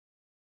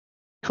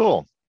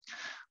Cool.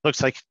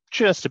 Looks like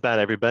just about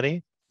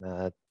everybody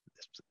uh,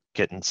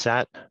 getting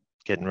set,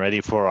 getting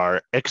ready for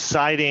our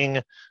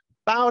exciting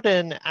about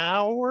an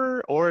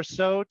hour or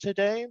so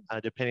today,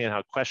 depending on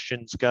how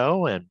questions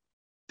go and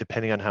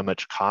depending on how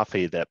much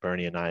coffee that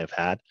Bernie and I have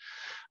had.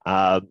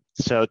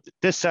 So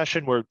this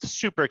session, we're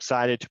super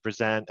excited to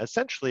present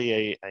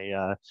essentially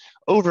a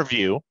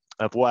overview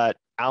of what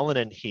Allen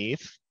and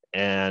Heath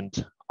and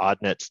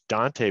Audinate's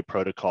Dante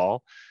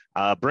protocol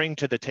bring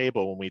to the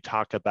table when we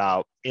talk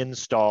about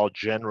install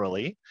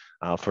generally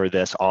for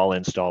this all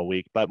install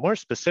week, but more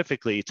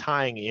specifically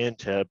tying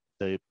into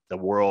the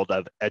world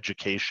of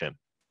education.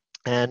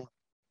 And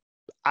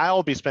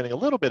I'll be spending a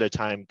little bit of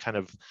time kind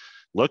of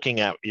looking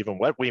at even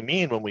what we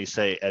mean when we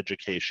say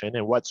education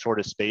and what sort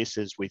of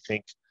spaces we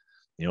think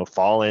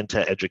fall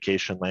into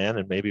education land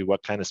and maybe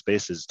what kind of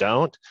spaces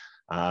don't.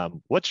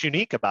 What's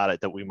unique about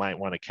it that we might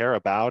want to care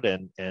about,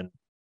 and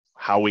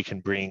how we can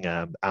bring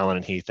Allen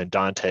and Heath and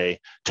Dante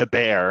to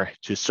bear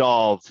to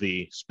solve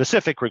the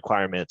specific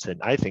requirements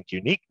and I think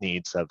unique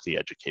needs of the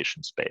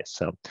education space.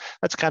 So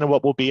that's kind of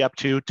what we'll be up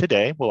to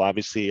today. We'll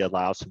obviously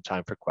allow some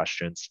time for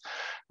questions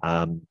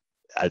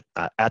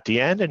at the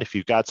end, and if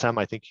you've got some,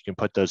 I think you can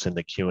put those in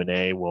the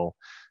Q&A. We'll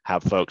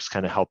have folks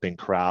kind of helping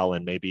corral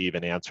and maybe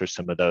even answer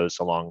some of those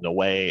along the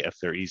way if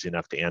they're easy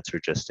enough to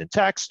answer just in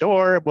text,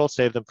 or we'll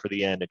save them for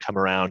the end and come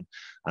around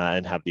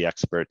and have the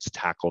experts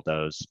tackle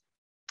those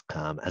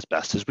as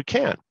best as we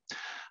can.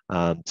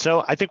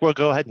 So I think we'll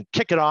go ahead and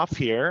kick it off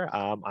here.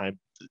 I'm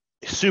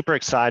super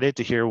excited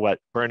to hear what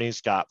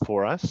Bernie's got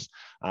for us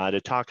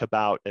to talk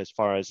about as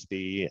far as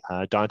the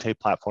Dante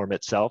platform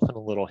itself and a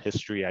little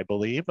history, I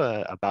believe,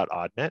 about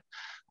Audinate.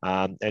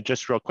 And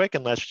just real quick,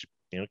 unless,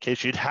 in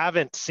case you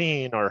haven't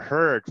seen or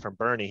heard from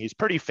Bernie, he's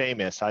pretty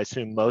famous. I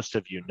assume most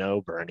of you know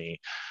Bernie,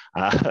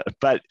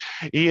 but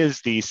he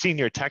is the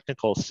senior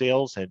technical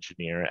sales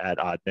engineer at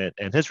Audinate,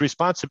 and his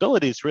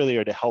responsibilities really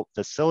are to help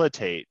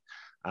facilitate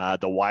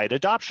the wide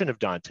adoption of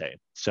Dante.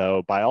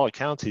 So by all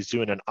accounts, he's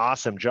doing an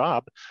awesome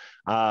job.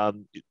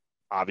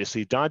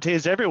 Obviously, Dante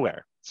is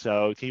everywhere.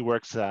 So he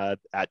works at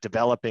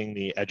developing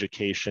the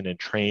education and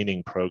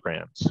training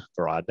programs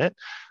for Audinate.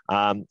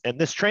 And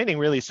this training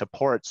really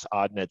supports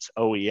Audinate's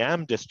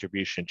OEM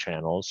distribution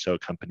channels, so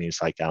companies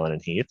like Allen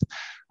and Heath,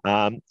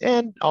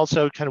 and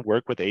also kind of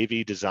work with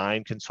AV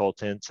design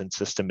consultants and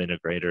system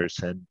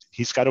integrators. And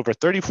he's got over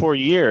 34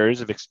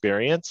 years of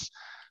experience.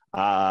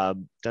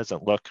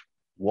 Doesn't look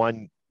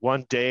one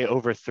day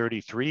over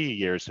 33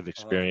 years of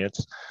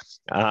experience,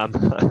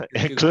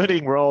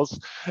 including roles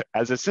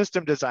as a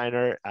system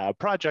designer,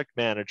 project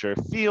manager,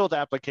 field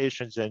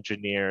applications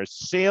engineer,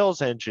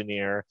 sales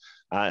engineer,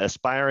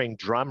 aspiring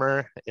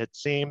drummer, it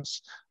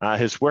seems.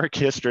 His work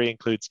history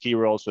includes key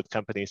roles with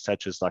companies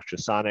such as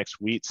Lectrosonics,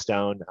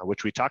 Wheatstone,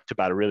 which we talked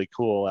about, a really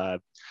cool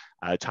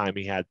time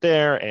he had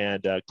there,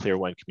 and Clear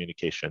One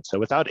Communication. So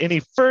without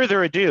any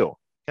further ado,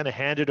 I'm going to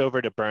hand it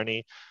over to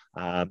Bernie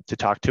to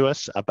talk to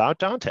us about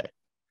Dante.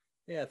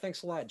 Yeah,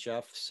 thanks a lot,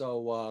 Jeff.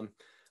 So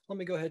let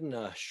me go ahead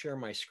and share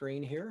my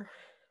screen here.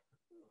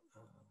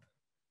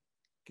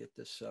 Get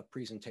this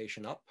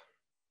presentation up.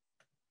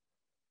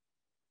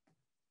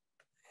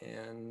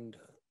 And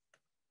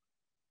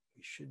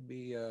we should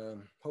be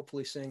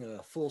hopefully seeing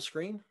a full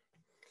screen.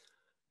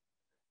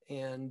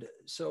 And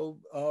so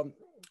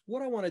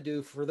what I want to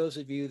do for those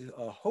of you,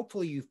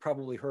 hopefully you've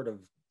probably heard of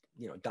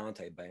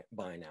Dante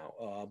by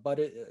now, but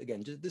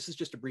again, this is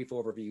just a brief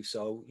overview.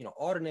 So,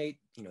 Audinate,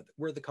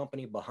 we're the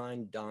company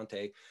behind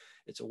Dante.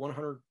 It's a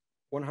 100%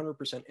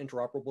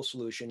 interoperable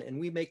solution, and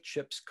we make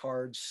chips,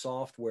 cards,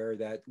 software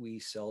that we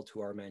sell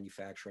to our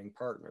manufacturing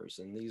partners.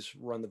 And these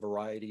run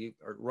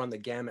the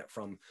gamut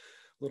from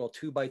little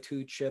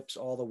 2x2 chips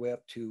all the way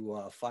up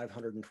to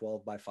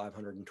 512 by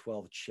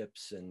 512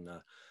 chips and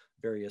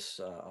various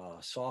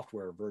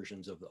software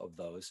versions of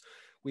those.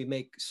 We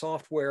make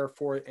software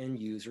for end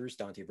users,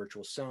 Dante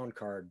Virtual Sound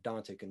Card,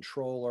 Dante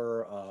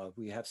Controller.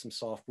 We have some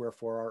software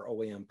for our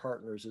OEM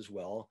partners as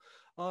well.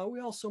 We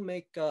also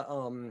make,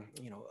 a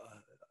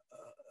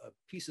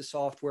piece of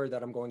software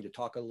that I'm going to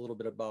talk a little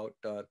bit about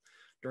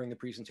during the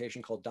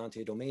presentation called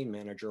Dante Domain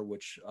Manager,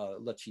 which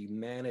lets you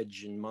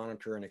manage and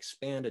monitor and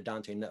expand a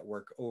Dante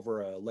network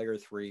over a layer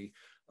 3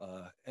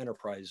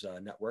 enterprise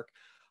network.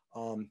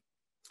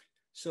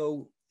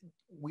 So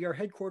we are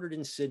headquartered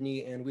in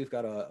Sydney, and we've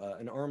got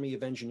an army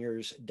of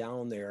engineers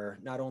down there,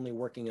 not only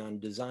working on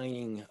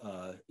designing,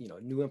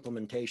 new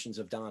implementations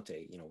of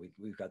Dante.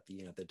 We've got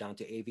the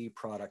Dante AV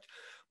product,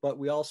 but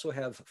we also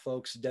have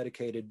folks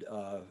dedicated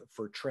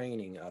for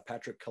training.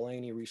 Patrick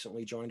Kalani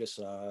recently joined us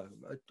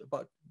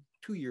about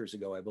 2 years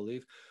ago, I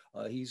believe.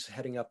 He's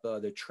heading up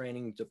the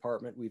training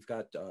department.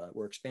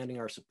 We're expanding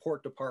our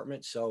support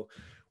department. So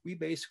we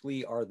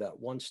basically are that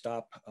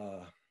one-stop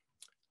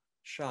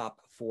shop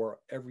for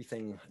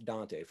everything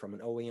Dante from an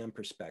OEM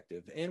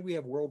perspective. And we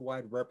have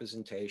worldwide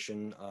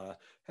representation,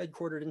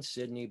 headquartered in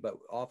Sydney, but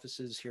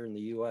offices here in the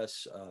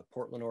US,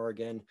 Portland,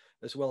 Oregon,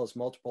 as well as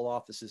multiple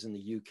offices in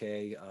the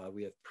UK.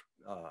 We have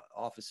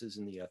offices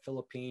in the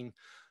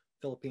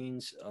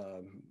Philippines,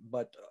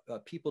 but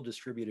people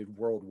distributed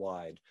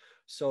worldwide.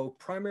 So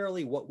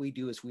primarily what we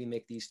do is we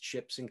make these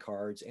chips and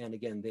cards. And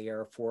again, they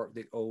are for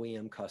the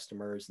OEM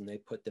customers and they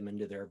put them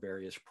into their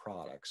various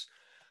products.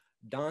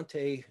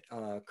 Dante,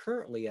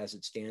 currently as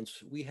it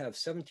stands, we have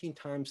 17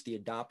 times the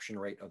adoption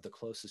rate of the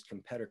closest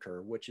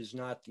competitor, which is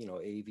not,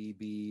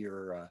 AVB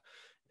or,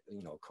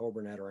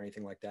 Cobranet or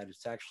anything like that.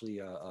 It's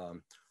actually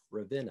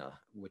Ravina,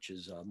 which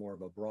is more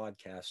of a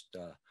broadcast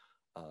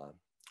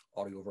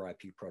audio over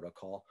IP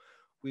protocol.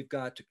 We've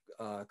got,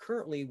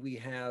 currently we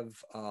have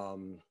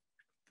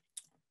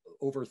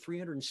over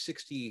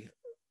 360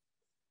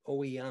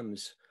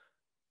 OEMs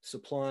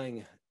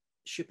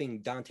shipping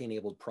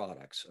Dante-enabled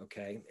products,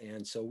 okay?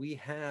 And so we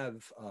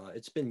have,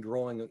 it's been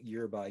growing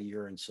year by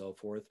year and so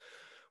forth.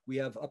 We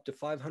have up to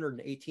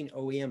 518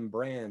 OEM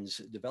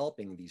brands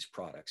developing these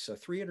products. So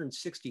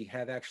 360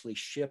 have actually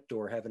shipped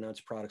or have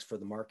announced products for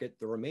the market.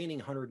 The remaining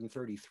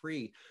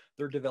 133,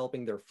 they're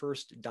developing their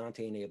first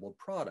Dante-enabled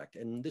product.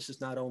 And this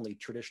is not only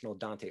traditional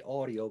Dante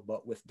audio,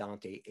 but with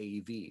Dante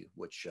AV,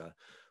 which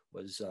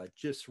was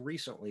just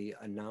recently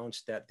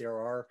announced that there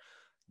are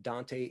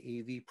Dante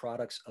AV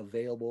products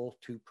available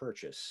to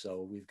purchase.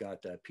 So we've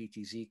got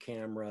PTZ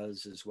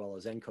cameras as well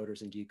as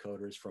encoders and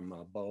decoders from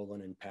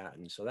Bolin and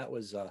Patton. So that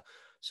was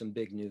some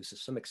big news,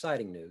 some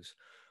exciting news.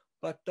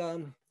 But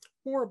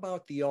more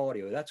about the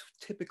audio. That's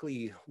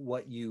typically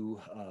what you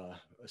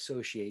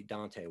associate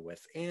Dante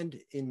with. And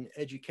in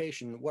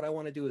education, what I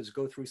want to do is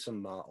go through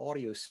some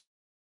audio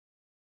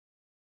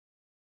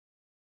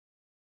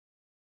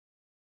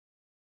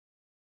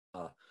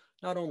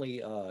not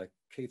only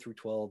K through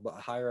 12, but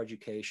higher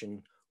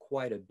education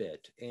quite a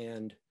bit.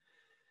 And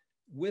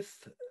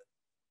with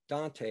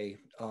Dante,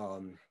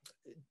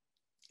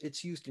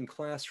 it's used in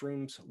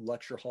classrooms,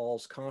 lecture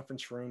halls,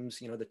 conference rooms,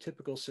 the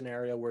typical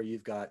scenario where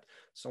you've got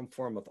some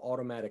form of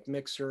automatic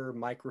mixer,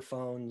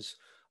 microphones,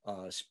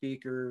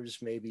 speakers,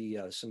 maybe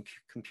some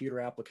computer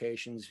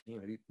applications,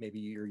 maybe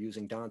you're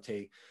using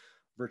Dante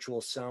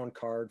virtual sound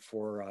card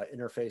for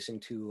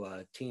interfacing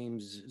to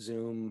Teams,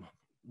 Zoom,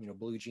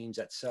 Blue Jeans,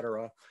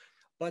 etc.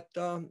 But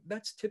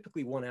that's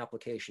typically one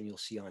application you'll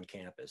see on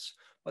campus.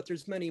 But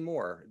there's many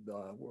more.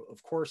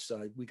 Of course,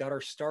 we got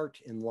our start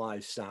in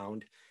live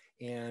sound.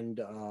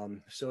 And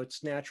so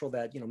it's natural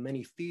that,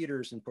 many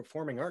theaters and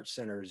performing arts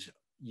centers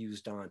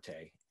use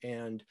Dante.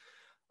 And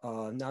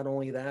not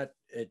only that,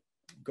 it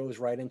goes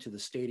right into the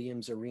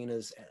stadiums,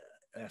 arenas,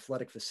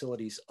 athletic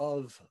facilities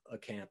of a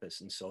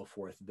campus and so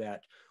forth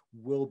that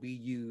will be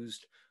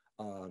used,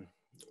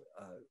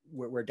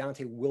 where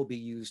Dante will be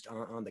used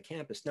on the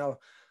campus. Now,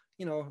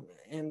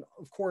 and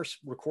of course,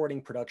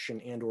 recording production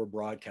and or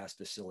broadcast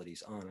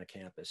facilities on a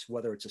campus,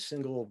 whether it's a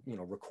single,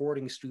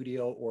 recording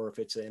studio or if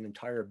it's an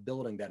entire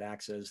building that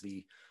acts as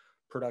the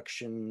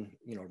production,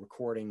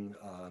 recording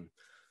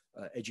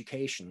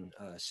education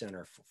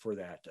center for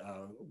that.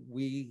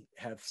 We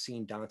have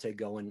seen Dante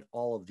go in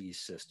all of these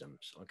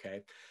systems,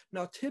 okay?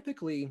 Now,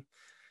 typically,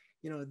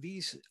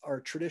 these are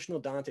traditional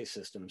Dante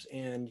systems.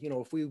 And,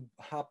 if we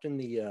hopped in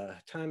the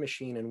time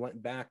machine and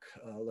went back,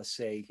 let's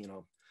say,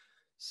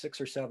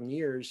 6 or 7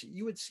 years,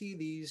 you would see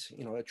these,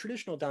 a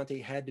traditional Dante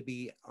had to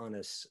be on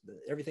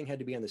everything had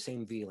to be on the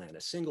same VLAN,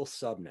 a single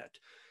subnet.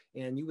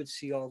 And you would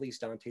see all these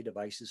Dante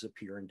devices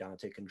appear in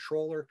Dante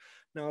controller.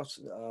 Now,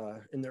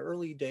 in the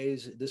early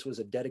days, this was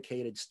a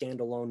dedicated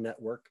standalone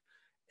network.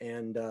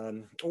 And,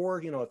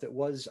 or, if it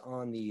was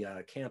on the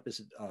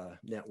campus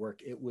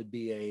network, it would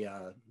be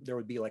there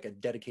would be like a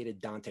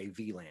dedicated Dante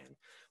VLAN,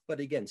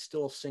 but again,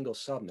 still a single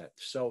subnet.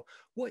 So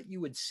what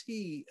you would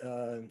see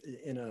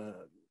in a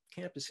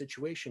campus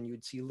situation, you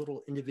would see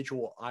little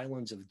individual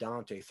islands of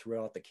Dante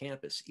throughout the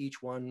campus. Each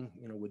one,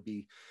 would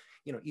be,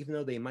 even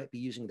though they might be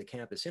using the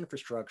campus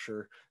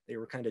infrastructure, they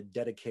were kind of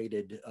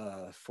dedicated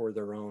for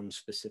their own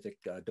specific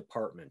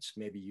departments.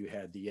 Maybe you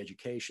had the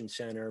education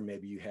center,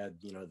 maybe you had,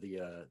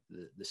 the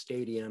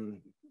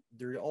stadium.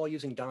 They're all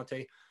using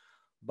Dante,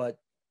 but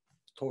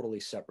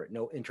totally separate,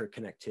 no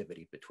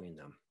interconnectivity between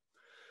them.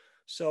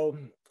 So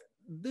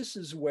this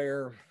is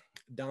where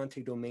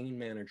Dante Domain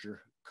Manager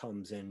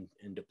comes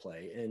into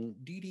play. And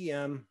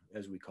DDM,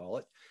 as we call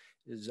it,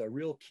 is a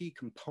real key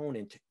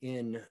component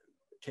in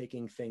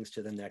taking things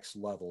to the next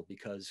level,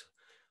 because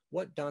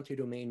what Dante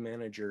Domain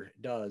Manager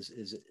does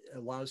is it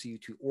allows you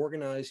to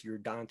organize your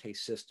Dante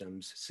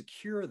systems,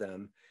 secure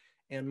them,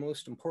 and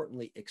most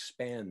importantly,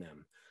 expand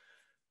them.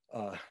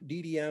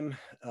 DDM,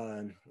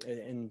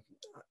 and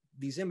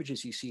these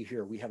images you see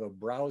here, we have a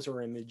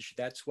browser image.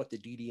 That's what the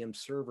DDM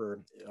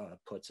server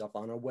puts up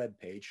on a web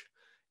page.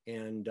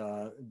 And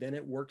then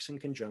it works in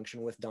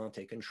conjunction with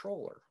Dante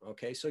controller.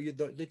 Okay, so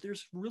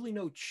there's really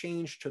no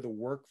change to the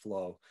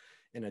workflow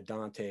in a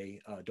Dante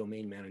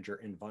domain manager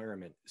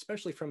environment,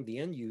 especially from the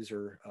end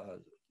user,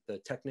 the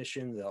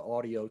technician, the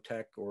audio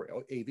tech or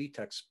AV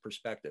tech's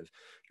perspective.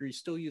 You're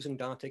still using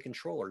Dante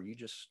controller. You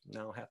just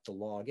now have to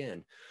log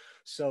in.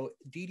 So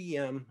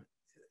DDM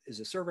is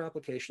a server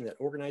application that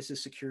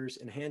organizes, secures,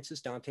 enhances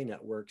Dante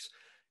networks,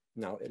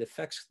 Now, it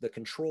affects the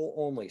control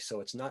only, so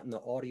it's not in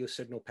the audio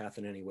signal path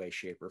in any way,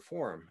 shape, or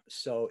form.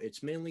 So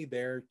it's mainly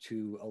there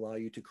to allow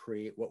you to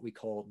create what we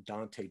call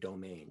Dante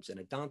domains. And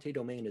a Dante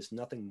domain is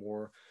nothing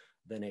more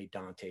than a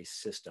Dante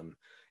system.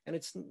 And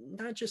it's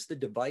not just the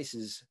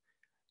devices,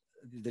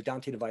 the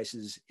Dante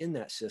devices in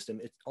that system.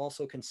 It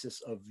also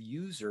consists of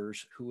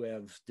users who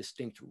have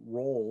distinct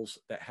roles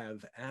that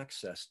have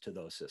access to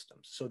those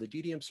systems. So the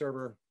DDM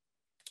server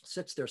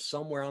sits there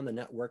somewhere on the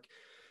network.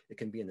 It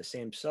can be in the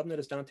same subnet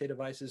as Dante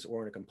devices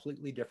or in a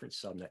completely different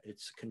subnet.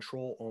 It's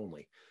control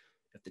only.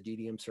 If the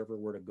DDM server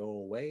were to go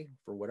away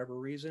for whatever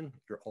reason,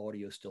 your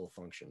audio still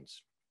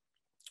functions.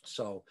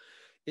 So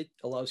it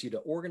allows you to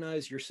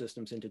organize your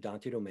systems into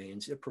Dante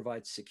domains. It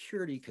provides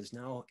security because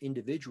now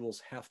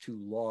individuals have to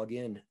log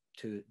in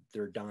to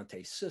their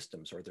Dante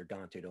systems or their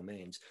Dante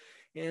domains.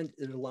 And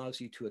it allows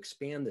you to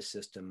expand the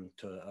system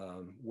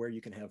to where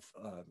you can have,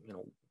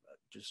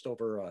 just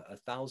over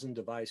 1,000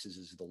 devices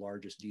is the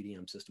largest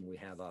DDM system we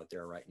have out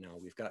there right now.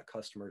 We've got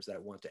customers that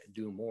want to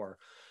do more,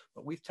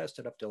 but we've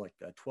tested up to like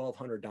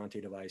 1,200 Dante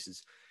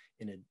devices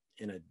in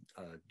a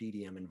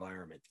DDM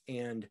environment.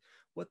 And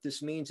what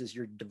this means is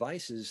your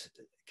devices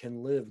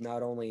can live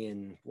not only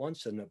in one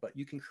subnet, but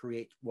you can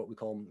create what we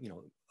call,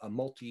 a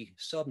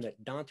multi-subnet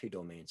Dante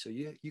domain. So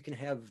you can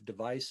have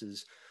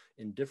devices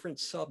in different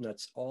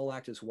subnets all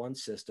act as one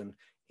system.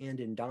 And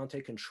in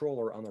Dante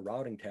controller on the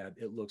routing tab,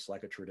 it looks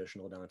like a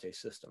traditional Dante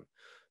system.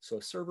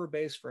 So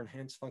server-based for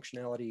enhanced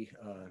functionality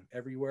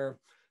everywhere.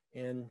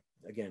 And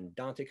again,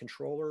 Dante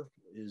controller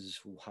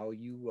is how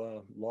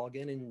you log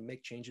in and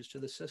make changes to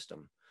the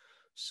system.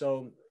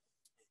 So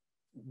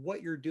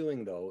what you're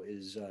doing though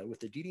is with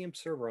the DDM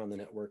server on the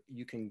network,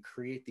 you can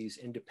create these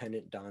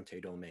independent Dante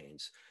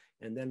domains.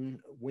 And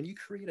then when you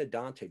create a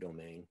Dante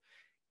domain,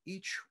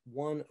 each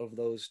one of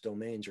those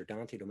domains or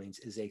Dante domains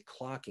is a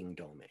clocking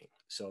domain.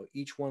 So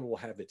each one will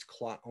have its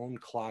own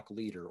clock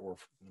leader, or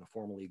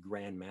formerly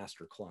Grand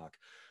Master clock.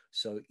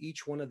 So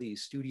each one of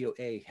these, Studio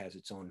A has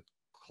its own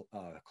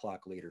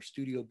clock leader,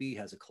 Studio B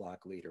has a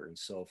clock leader, and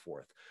so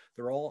forth.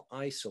 They're all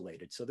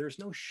isolated. So there's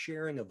no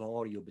sharing of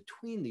audio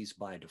between these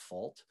by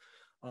default,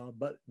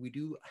 but we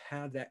do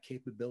have that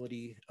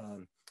capability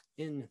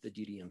in the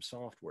DDM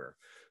software.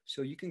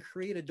 So you can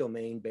create a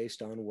domain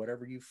based on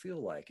whatever you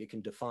feel like. It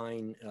can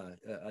define,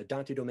 a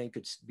Dante domain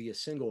could be a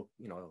single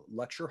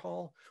lecture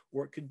hall,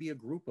 or it could be a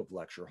group of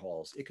lecture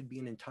halls. It could be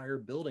an entire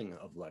building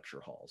of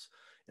lecture halls.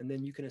 And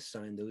then you can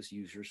assign those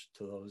users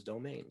to those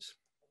domains.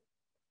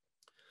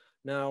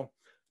 Now,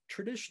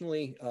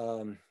 traditionally,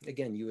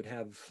 again, you would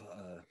have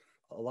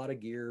a lot of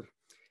gear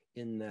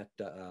in that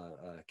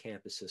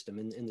campus system,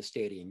 in the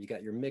stadium. You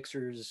got your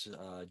mixers,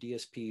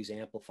 DSPs,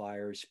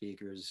 amplifiers,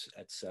 speakers,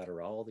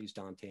 etc. All these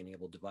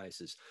Dante-enabled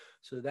devices.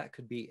 So that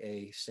could be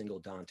a single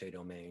Dante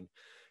domain.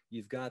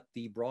 You've got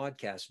the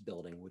broadcast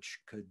building, which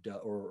could,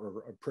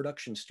 or a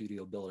production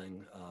studio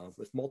building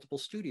with multiple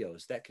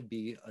studios. That could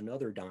be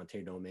another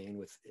Dante domain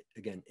with,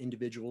 again,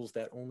 individuals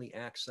that only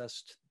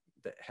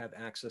have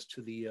access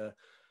to the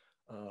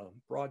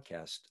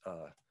broadcast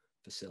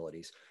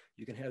facilities.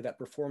 You can have that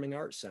performing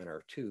arts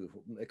center too.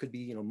 It could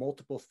be,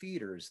 multiple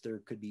theaters. There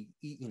could be,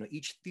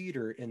 each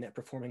theater in that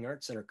performing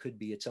arts center could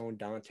be its own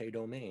Dante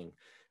domain.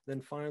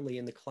 Then finally,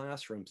 in the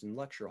classrooms and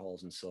lecture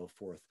halls and so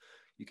forth,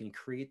 you can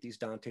create these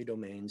Dante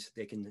domains.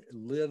 They can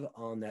live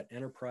on that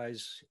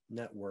enterprise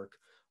network.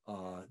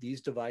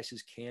 These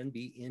devices can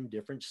be in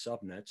different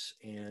subnets,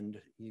 and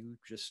you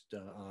just,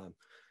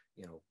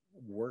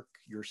 work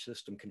your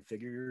system,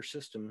 configure your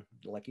system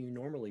like you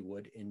normally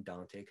would in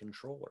Dante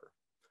controller.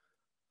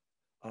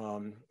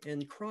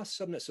 And cross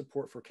subnet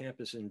support for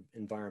campus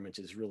environments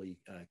is really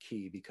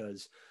key,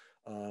 because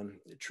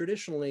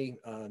traditionally,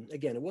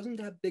 again, it wasn't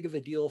that big of a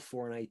deal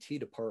for an IT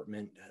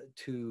department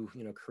to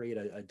create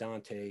a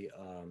Dante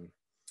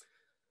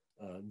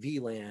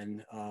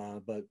VLAN,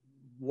 but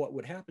what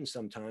would happen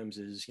sometimes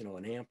is,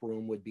 an amp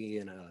room would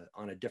be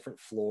on a different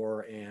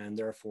floor, and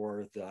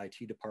therefore the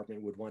IT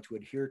department would want to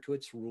adhere to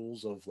its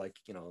rules of, like,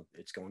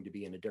 it's going to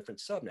be in a different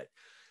subnet.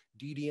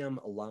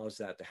 DDM allows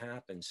that to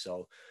happen.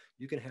 So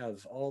you can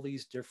have all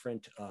these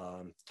different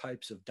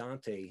types of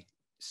Dante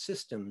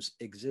systems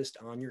exist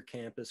on your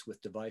campus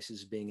with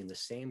devices being in the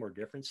same or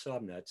different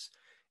subnets.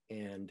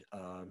 And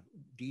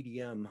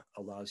DDM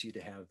allows you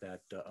to have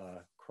that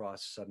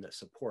cross subnet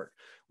support.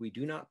 We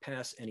do not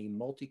pass any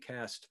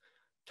multicast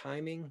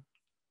timing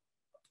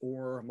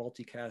or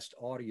multicast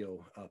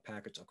audio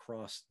packets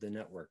across the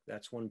network.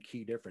 That's one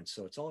key difference.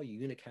 So it's all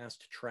unicast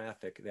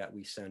traffic that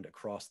we send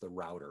across the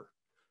router.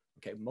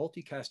 Okay,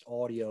 multicast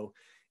audio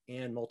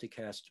and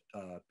multicast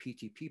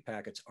PTP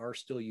packets are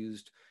still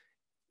used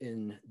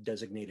in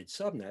designated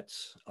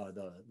subnets,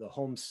 the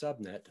home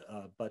subnet,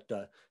 but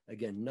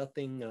again,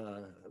 nothing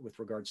with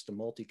regards to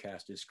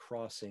multicast is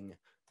crossing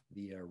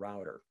the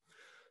router.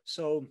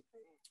 So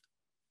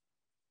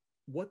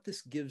what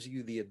this gives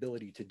you the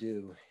ability to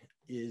do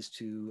is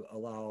to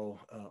allow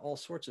all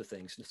sorts of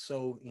things.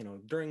 So,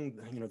 during,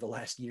 the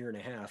last year and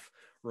a half,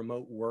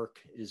 remote work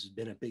has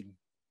been a big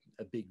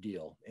a big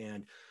deal.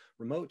 And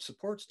remote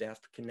support staff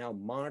can now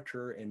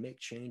monitor and make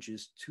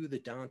changes to their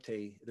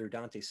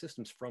Dante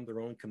systems from their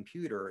own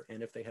computer.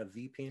 And if they have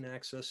VPN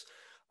access,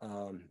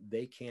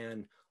 they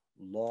can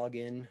log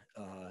in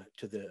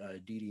to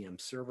the DDM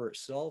server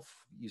itself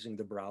using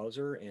the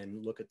browser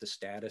and look at the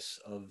status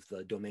of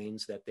the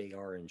domains that they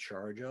are in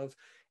charge of.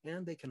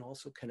 And they can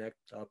also connect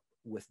up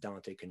with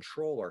Dante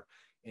controller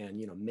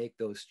and make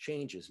those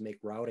changes, make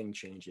routing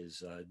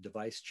changes,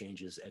 device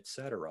changes,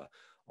 etc.,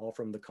 all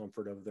from the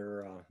comfort of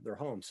their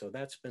home. So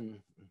that's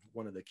been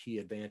one of the key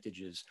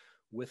advantages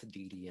with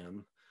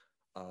DDM.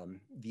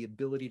 The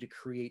ability to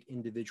create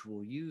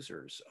individual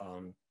users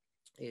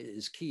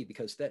is key,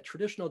 because that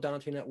traditional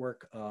Dante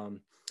network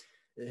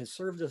has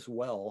served us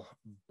well,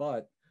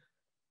 but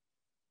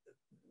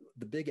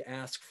the big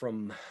ask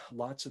from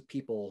lots of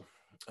people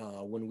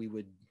when we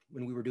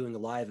were doing the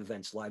live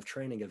events, live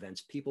training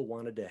events, people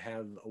wanted to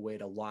have a way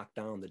to lock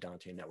down the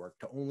Dante network,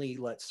 to only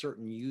let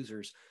certain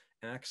users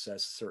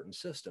access certain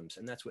systems.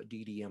 And that's what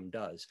DDM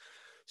does.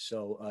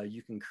 So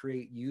you can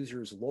create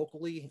users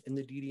locally in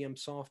the DDM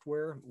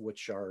software,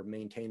 which are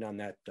maintained on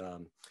that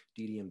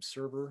DDM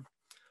server,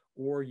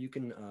 or you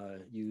can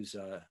use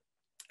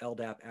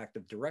LDAP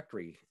Active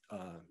Directory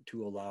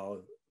to allow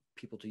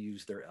people to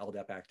use their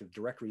LDAP Active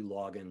Directory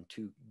login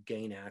to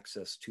gain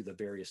access to the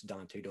various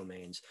Dante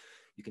domains.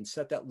 You can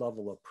set that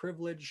level of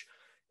privilege,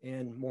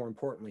 and more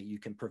importantly, you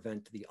can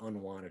prevent the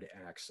unwanted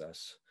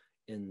access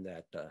in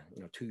that,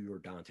 to your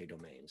Dante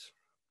domains.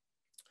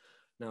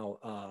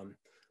 Now,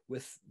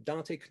 with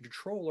Dante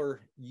controller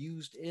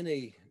used in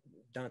a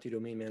Dante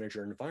domain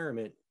manager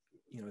environment,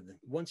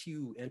 once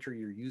you enter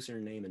your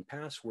username and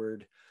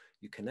password,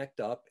 you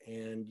connect up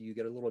and you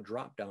get a little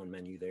drop-down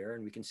menu there.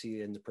 And we can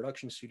see in the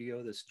production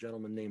studio, this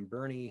gentleman named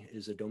Bernie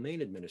is a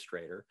domain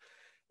administrator.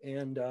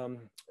 And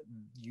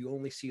you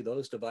only see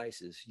those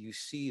devices. You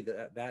see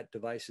that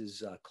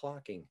device's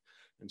clocking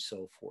and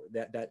so forth,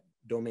 that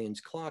domain's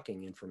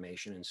clocking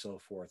information and so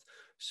forth.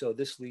 So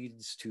this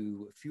leads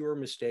to fewer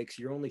mistakes.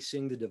 You're only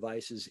seeing the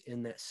devices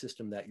in that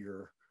system that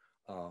you're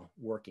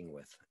working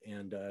with.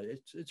 And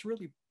it's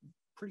really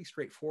pretty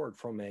straightforward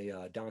from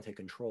a Dante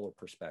controller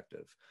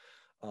perspective.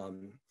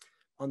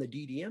 On the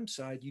DDM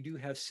side, you do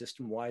have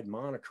system-wide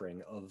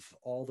monitoring of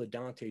all the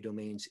Dante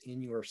domains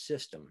in your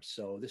system.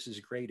 So this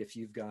is great if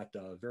you've got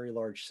a very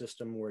large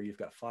system where you've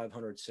got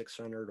 500,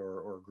 600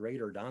 or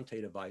greater Dante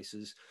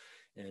devices,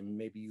 and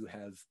maybe you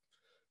have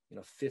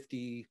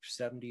 50,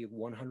 70,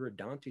 100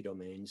 Dante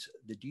domains.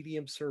 The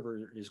DDM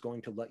server is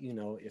going to let you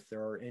know if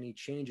there are any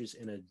changes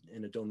in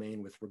a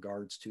domain with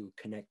regards to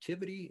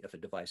connectivity, if a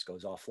device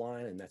goes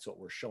offline, and that's what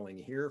we're showing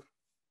here.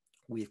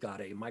 We've got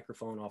a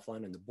microphone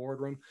offline in the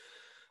boardroom.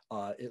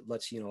 It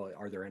lets you know,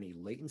 are there any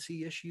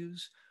latency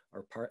issues?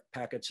 Are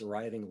packets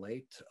arriving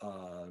late?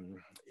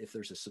 If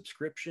there's a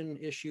subscription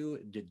issue,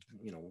 did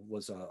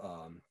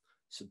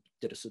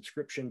a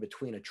subscription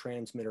between a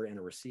transmitter and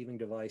a receiving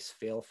device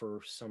fail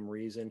for some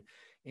reason?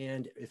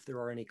 And if there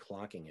are any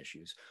clocking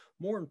issues.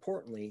 More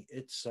importantly,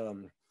 it's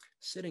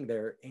sitting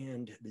there,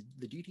 and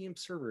the DDM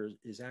server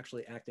is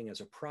actually acting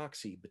as a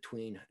proxy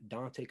between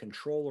Dante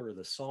controller,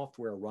 the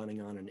software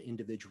running on an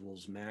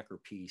individual's Mac or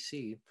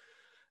PC,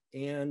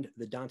 and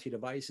the Dante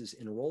devices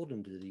enrolled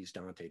into these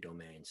Dante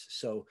domains.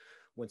 So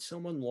when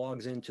someone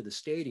logs into the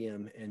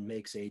stadium and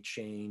makes a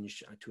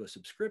change to a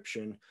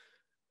subscription,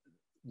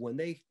 when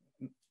they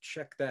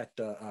check that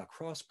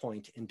cross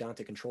point in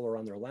Dante controller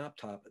on their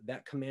laptop,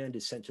 that command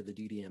is sent to the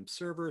DDM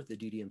server. The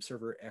DDM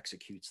server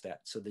executes that.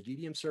 So the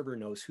DDM server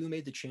knows who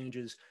made the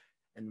changes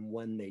and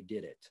when they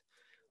did it.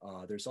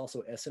 There's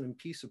also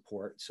SNMP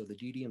support, so the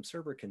DDM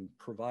server can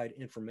provide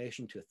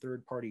information to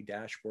third-party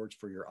dashboards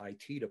for your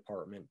IT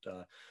department,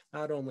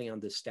 not only on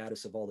the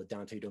status of all the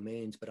Dante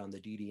domains, but on the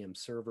DDM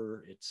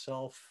server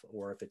itself,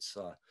 or if it's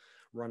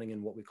running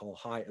in what we call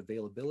high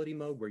availability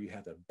mode, where you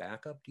have a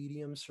backup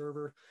DDM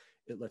server.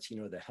 It lets you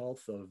know the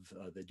health of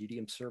the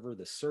DDM server,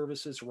 the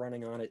services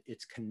running on it,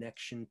 its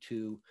connection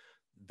to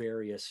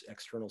various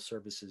external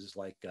services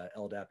like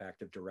LDAP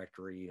Active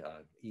Directory,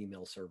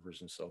 email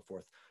servers, and so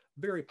forth.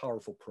 Very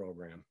powerful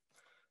program.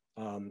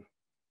 The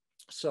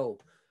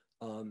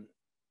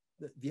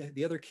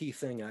other key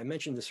thing, I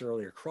mentioned this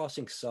earlier,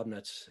 crossing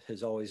subnets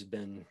has always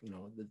been,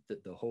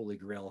 the holy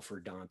grail for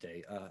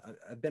Dante.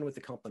 I've been with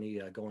the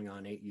company going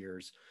on 8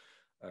 years,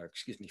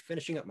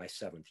 finishing up my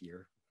 7th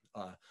year.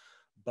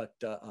 But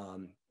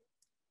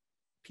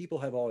people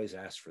have always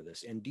asked for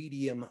this, and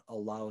DDM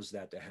allows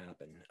that to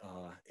happen.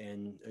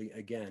 And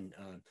again,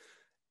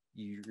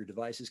 your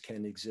devices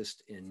can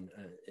exist in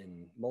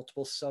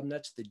multiple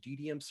subnets. The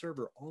DDM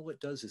server, all it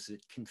does is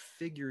it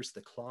configures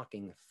the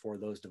clocking for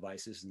those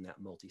devices in that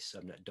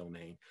multi-subnet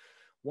domain.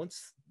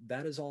 Once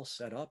that is all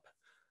set up,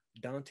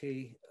 the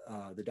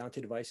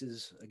Dante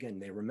devices, again,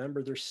 they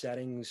remember their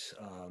settings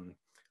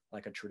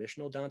like a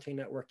traditional Dante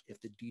network.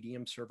 If the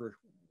DDM server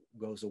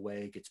goes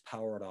away, gets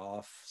powered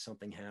off,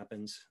 something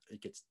happens,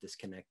 it gets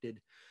disconnected,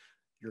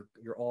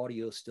 your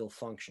audio still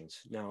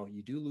functions. Now,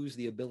 you do lose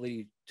the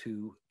ability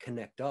to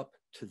connect up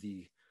to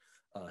the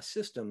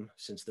system,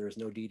 since there is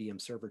no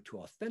DDM server to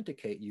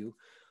authenticate you.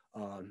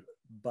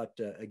 But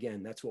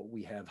again, that's what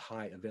we have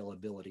high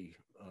availability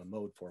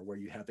mode for, where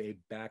you have a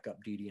backup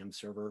DDM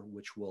server,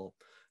 which will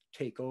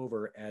take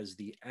over as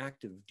the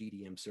active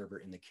DDM server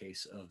in the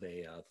case of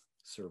a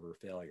server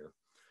failure.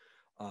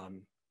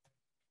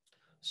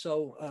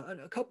 So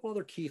a couple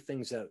other key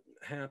things that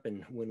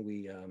happen when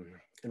we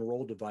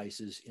enroll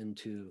devices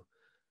into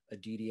a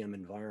DDM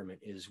environment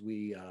is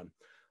we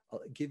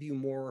give you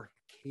more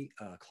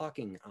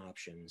clocking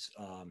options.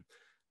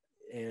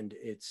 And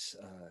it's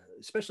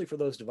especially for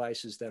those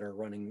devices that are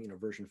running,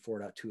 version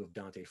 4.2 of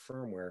Dante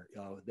firmware,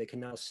 they can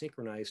now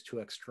synchronize to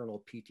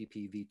external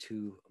PTP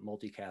v2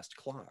 multicast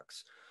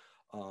clocks.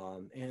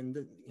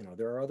 And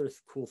there are other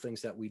cool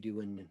things that we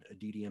do in a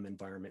DDM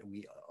environment.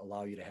 We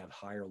allow you to have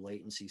higher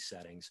latency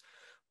settings,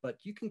 but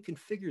you can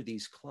configure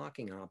these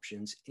clocking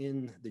options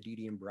in the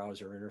DDM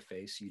browser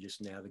interface. You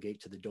just navigate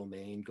to the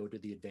domain, go to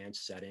the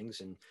advanced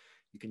settings, and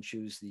you can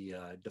choose the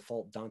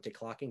default Dante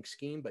clocking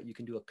scheme, but you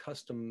can do a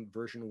custom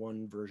version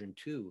 1, version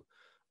 2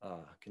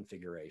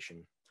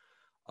 configuration.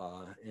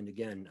 And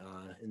again,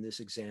 in this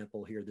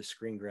example here, the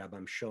screen grab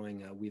I'm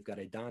showing, we've got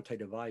a Dante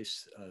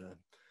device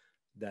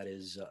that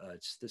is,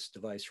 it's this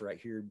device right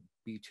here,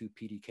 B2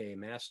 PDK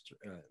Master,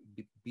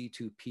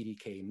 B2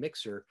 PDK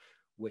Mixer,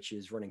 which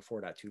is running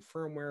 4.2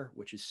 firmware,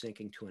 which is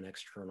syncing to an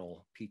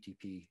external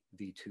PTP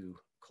v2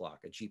 clock,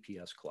 a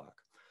GPS clock.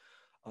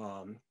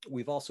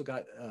 We've also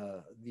got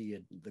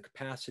the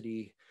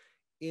capacity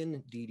in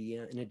a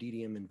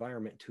DDM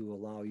environment to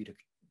allow you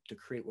to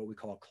create what we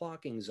call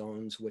clocking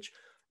zones, which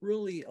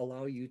really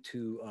allow you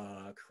to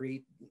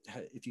create,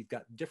 if you've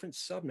got different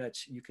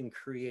subnets, you can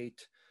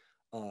create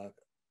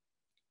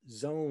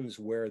zones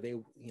where they,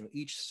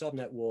 each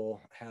subnet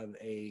will have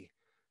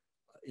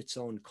its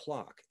own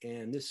clock.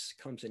 And this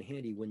comes in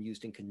handy when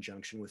used in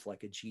conjunction with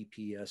like a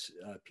GPS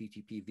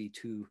PTP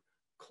v2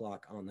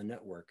 clock on the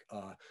network.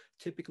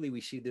 Typically,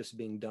 we see this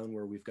being done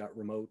where we've got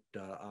remote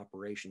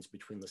operations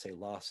between, let's say,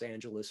 Los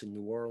Angeles and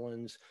New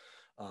Orleans.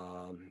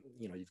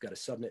 You've got a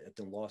subnet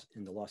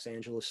in the Los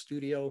Angeles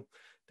studio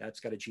that's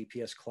got a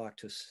GPS clock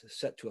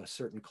set to a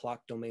certain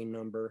clock domain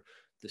number.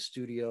 The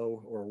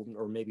studio,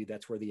 or maybe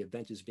that's where the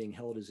event is being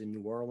held, is in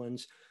New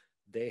Orleans.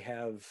 They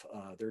have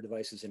their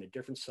devices in a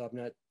different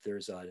subnet.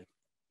 There's a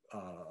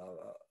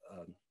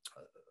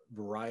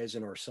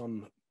Verizon or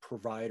some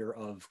provider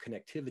of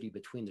connectivity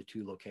between the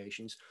two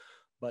locations,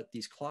 but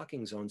these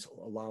clocking zones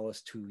allow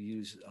us to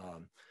use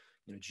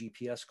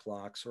GPS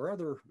clocks or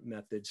other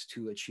methods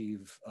to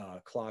achieve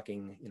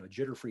clocking,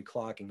 jitter-free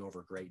clocking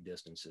over great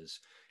distances.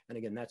 And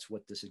again, that's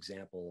what this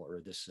example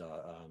or this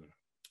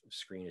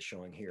screen is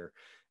showing here.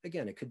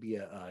 Again, it could be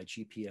a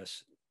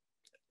GPS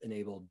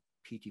enabled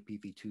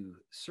PTP-v2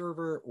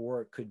 server,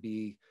 or it could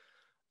be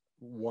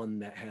one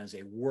that has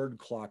a word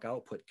clock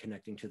output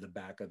connecting to the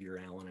back of your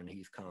Allen and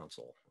Heath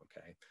console.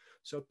 Okay,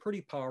 so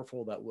pretty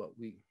powerful that what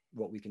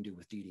we can do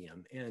with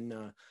DDM. And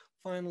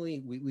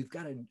finally, we've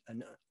got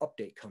an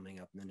update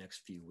coming up in the next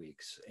few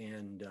weeks,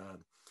 and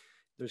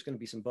there's going to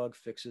be some bug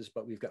fixes,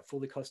 but we've got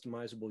fully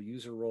customizable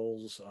user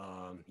roles.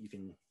 You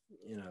can,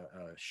 in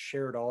a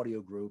shared audio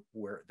group,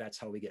 where that's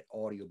how we get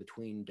audio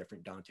between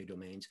different Dante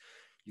domains.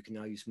 You can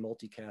now use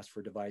multicast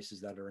for devices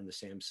that are in the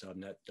same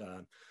subnet.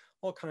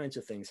 All kinds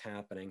of things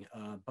happening.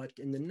 But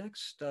in the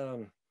next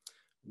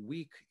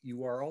week,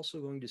 you are also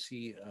going to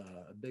see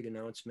a big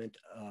announcement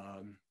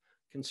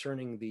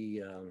concerning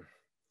the,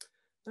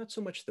 not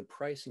so much the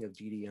pricing of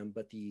DDM,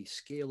 but the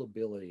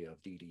scalability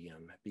of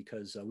DDM,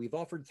 because we've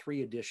offered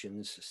 3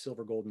 editions,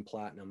 silver, gold, and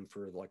platinum,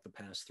 for like the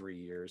past 3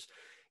 years.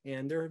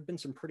 And there have been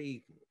some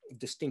pretty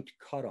distinct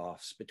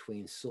cutoffs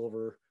between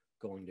silver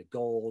going to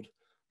gold,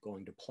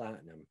 going to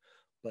platinum.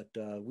 But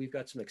we've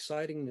got some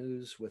exciting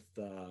news with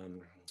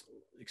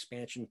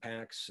expansion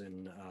packs,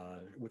 and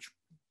which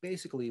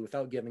basically,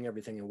 without giving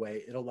everything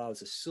away, it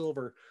allows a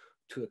silver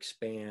to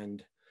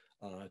expand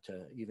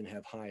to even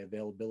have high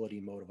availability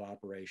mode of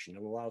operation.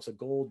 It allows a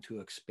gold to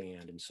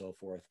expand and so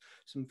forth.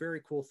 Some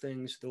very cool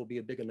things. There will be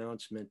a big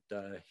announcement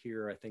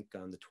here, I think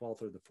on the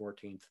 12th or the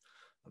 14th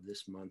of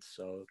this month.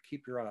 So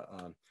keep your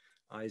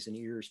eyes and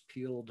ears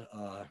peeled.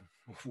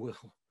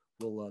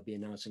 We'll be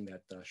announcing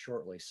that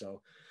shortly.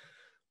 So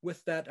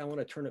with that, I want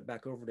to turn it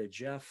back over to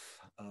Jeff.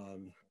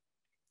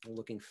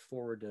 Looking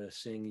forward to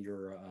seeing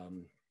your,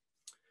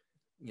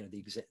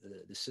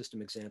 the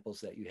system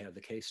examples that you have,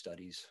 the case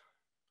studies.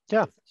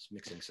 Yeah. With this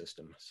mixing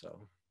system.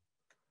 So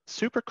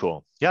super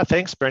cool. Yeah,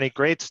 thanks, Bernie.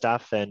 Great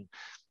stuff. And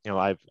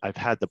I've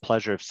had the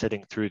pleasure of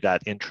sitting through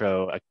that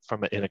intro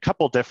in a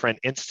couple different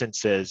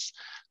instances,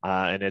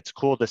 and it's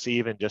cool to see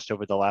even just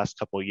over the last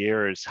couple of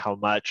years how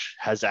much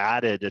has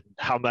added and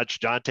how much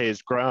Dante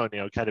has grown.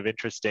 Kind of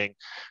interesting.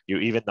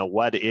 Even the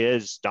what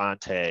is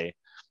Dante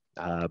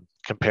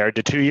compared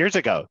to 2 years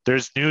ago.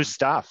 There's new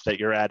stuff that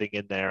you're adding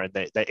in there, and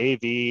the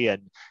AV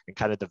and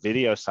kind of the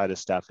video side of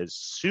stuff is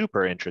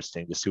super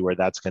interesting to see where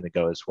that's going to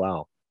go as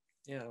well.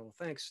 Yeah, well,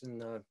 thanks.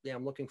 And yeah,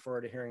 I'm looking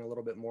forward to hearing a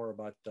little bit more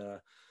about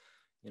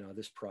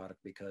this product,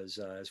 because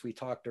as we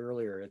talked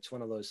earlier, it's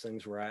one of those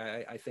things where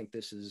I think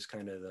this is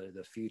kind of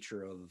the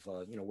future of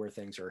where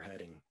things are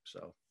heading.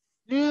 So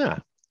yeah,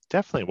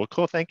 definitely. Well,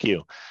 cool. Thank you.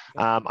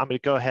 okay. I'm going to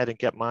go ahead and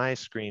get my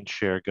screen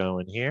share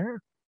going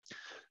here.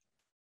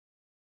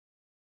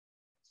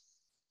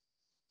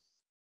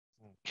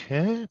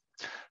 Okay,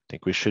 I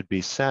think we should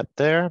be set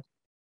there.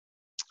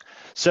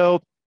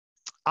 So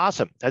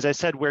awesome. As I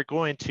said, we're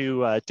going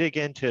to dig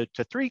into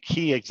three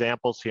key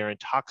examples here and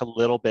talk a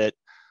little bit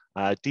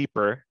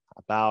deeper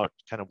about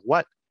kind of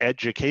what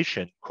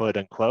education, quote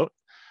unquote,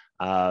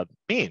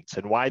 means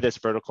and why this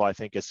vertical I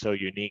think is so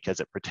unique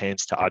as it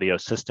pertains to audio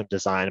system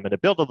design. I'm going to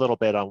build a little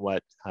bit on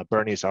what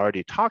Bernie's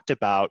already talked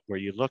about, where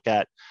you look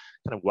at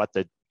kind of what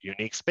the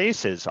unique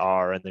spaces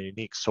are and the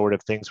unique sort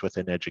of things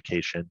within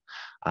education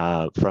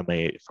from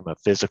a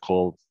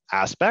physical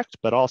aspect,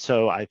 but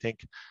also I think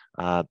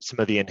some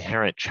of the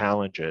inherent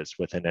challenges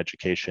within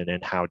education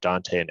and how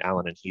Dante and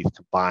Alan and Heath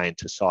combine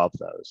to solve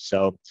those.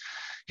 So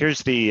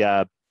here's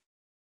the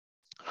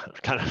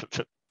kind of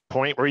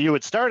point where you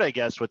would start, I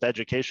guess, with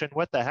education.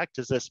 What the heck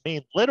does this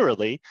mean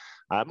literally?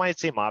 It might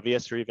seem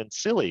obvious or even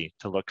silly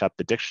to look up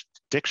the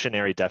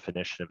dictionary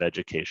definition of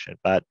education,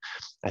 but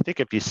I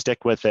think if you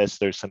stick with this,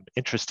 there's some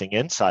interesting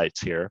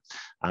insights here.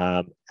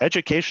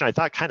 Education, I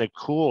thought kind of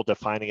cool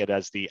defining it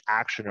as the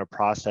action or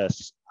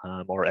process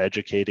or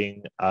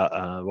educating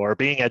or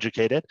being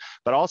educated,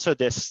 but also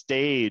this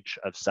stage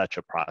of such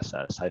a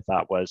process I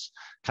thought was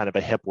kind of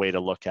a hip way to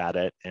look at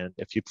it. And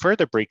if you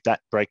further break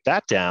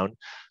that down,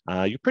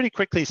 you pretty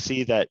quickly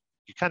see that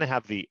you kind of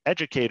have the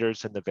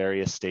educators in the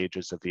various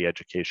stages of the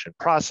education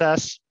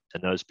process,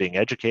 and those being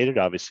educated,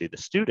 obviously the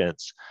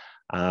students.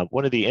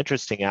 One of the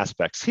interesting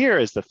aspects here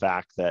is the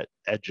fact that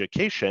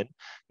education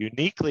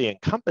uniquely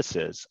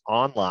encompasses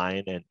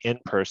online and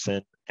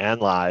in-person and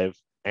live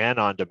and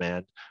on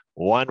demand,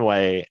 one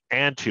way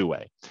and two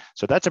way.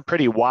 So that's a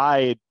pretty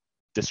wide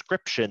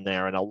description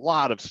there and a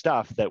lot of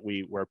stuff that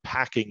we were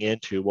packing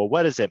into. Well,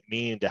 what does it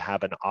mean to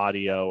have an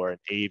audio or an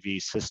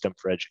AV system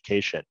for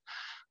education?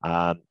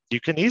 You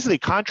can easily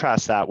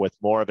contrast that with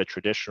more of a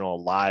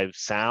traditional live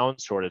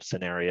sound sort of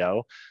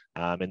scenario.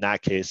 In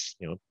that case,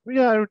 we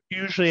are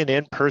usually an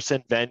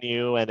in-person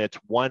venue and it's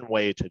one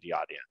way to the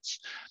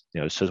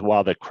audience. So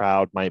while the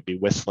crowd might be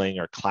whistling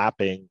or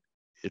clapping,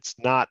 it's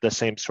not the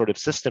same sort of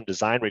system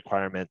design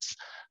requirements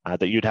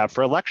that you'd have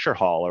for a lecture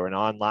hall or an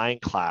online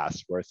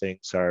class where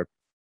things are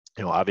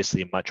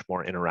obviously much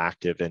more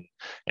interactive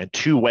and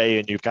two-way,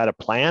 and you've got to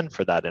plan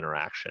for that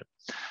interaction.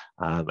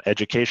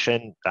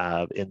 Education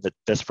in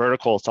this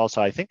vertical is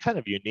also, I think, kind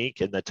of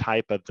unique in the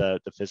type of the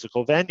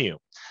physical venue.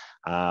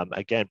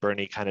 Again,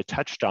 Bernie kind of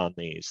touched on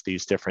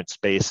these different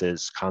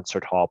spaces: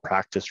 concert hall,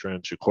 practice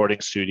rooms,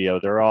 recording studio.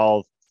 They're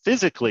all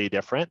physically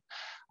different,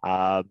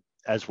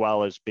 as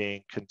well as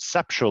being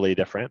conceptually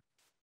different.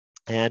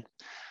 And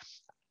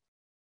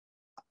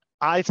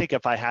I think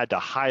if I had to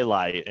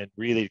highlight and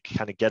really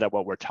kind of get at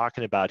what we're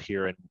talking about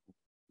here and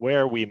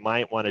where we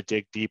might want to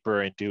dig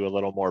deeper and do a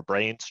little more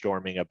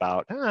brainstorming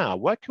about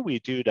what can we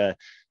do to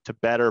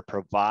better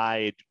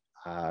provide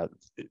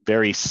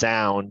very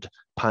sound,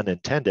 pun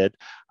intended,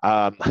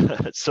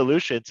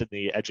 solutions in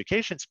the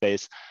education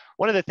space.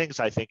 One of the things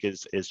I think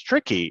is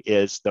tricky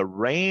is the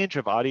range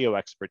of audio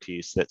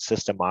expertise that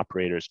system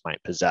operators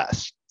might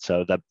possess.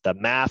 So the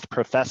math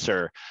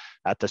professor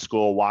at the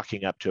school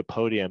walking up to a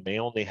podium may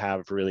only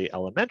have really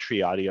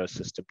elementary audio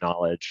system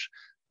knowledge.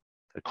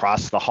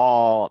 Across the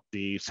hall,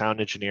 the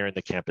sound engineer in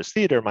the campus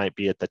theater might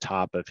be at the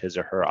top of his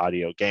or her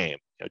audio game,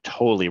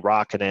 totally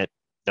rocking it,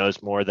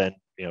 knows more than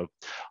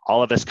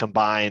all of us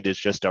combined is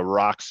just a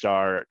rock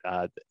star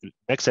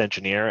mix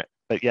engineer,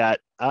 but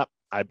yet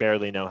I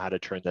barely know how to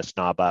turn this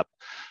knob up.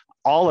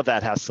 All of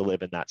that has to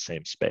live in that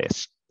same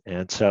space.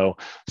 And so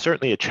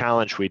certainly a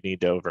challenge we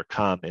need to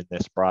overcome in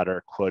this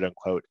broader quote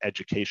unquote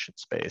education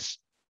space.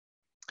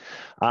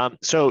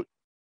 So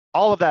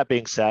all of that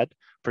being said,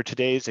 for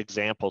today's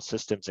example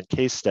systems and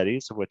case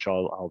studies, of which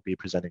I'll be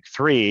presenting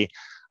 3,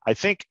 I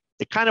think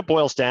it kind of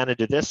boils down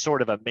into this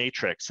sort of a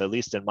matrix, at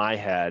least in my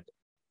head,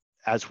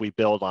 as we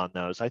build on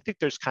those. I think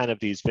there's kind of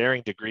these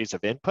varying degrees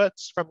of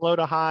inputs from low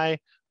to high,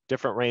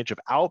 different range of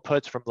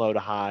outputs from low to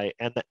high.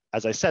 And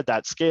as I said,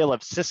 that scale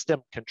of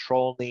system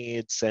control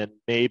needs, and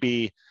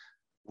maybe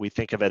we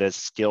think of it as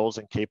skills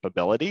and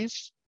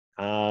capabilities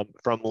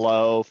from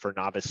low for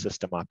novice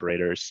system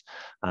operators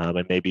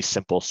and maybe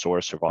simple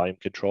source or volume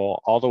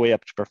control, all the way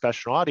up to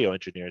professional audio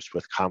engineers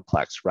with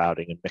complex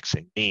routing and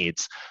mixing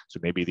needs. So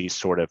maybe these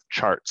sort of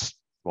charts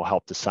will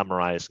help to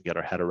summarize and get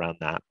our head around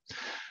that.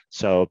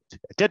 So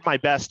I did my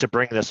best to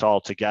bring this all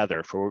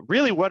together for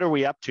really what are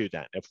we up to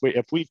then?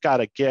 If we've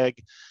got a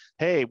gig,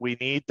 hey, we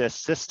need this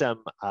system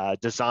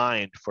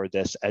designed for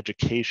this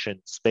education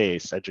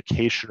space,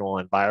 educational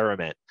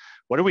environment.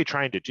 What are we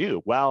trying to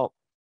do? Well,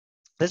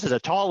 this is a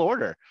tall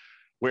order.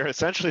 We're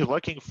essentially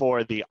looking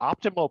for the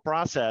optimal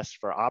process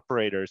for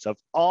operators of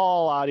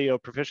all audio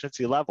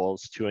proficiency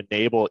levels to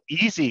enable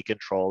easy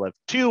control of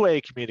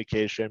two-way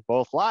communication,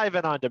 both live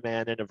and on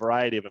demand in a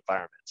variety of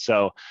environments.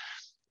 So,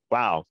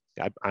 wow,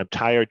 I'm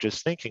tired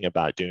just thinking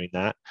about doing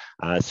that.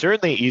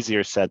 Certainly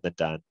easier said than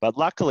done. But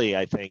luckily,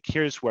 I think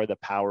here's where the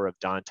power of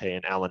Dante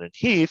and Allen and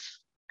Heath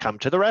come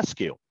to the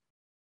rescue.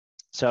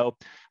 So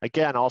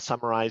again, I'll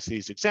summarize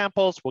these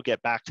examples. We'll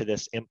get back to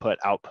this input,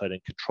 output,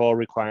 and control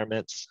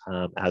requirements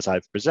as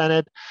I've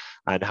presented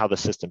and how the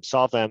system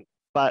solved them.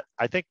 But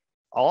I think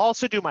I'll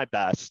also do my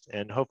best,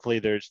 and hopefully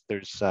there's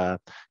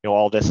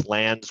all this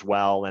lands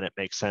well and it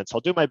makes sense.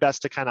 I'll do my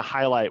best to kind of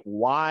highlight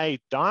why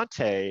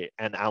Dante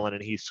and Allen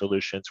and Heath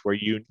solutions were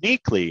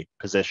uniquely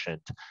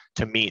positioned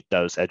to meet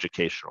those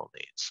educational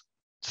needs.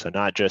 So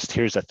not just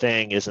here's a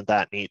thing, isn't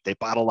that neat? They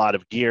bought a lot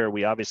of gear.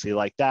 We obviously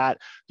like that.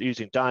 They're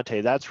using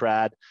Dante, that's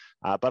rad.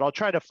 But I'll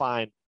try to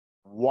find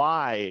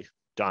why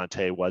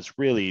Dante was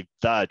really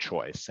the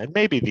choice and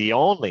maybe the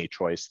only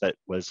choice that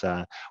was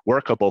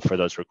workable for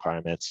those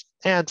requirements.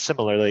 And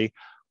similarly,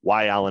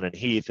 why Allen and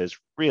Heath is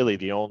really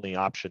the only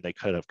option they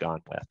could have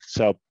gone with.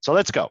 So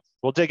let's go.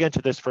 We'll dig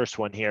into this first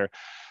one here.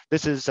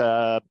 This is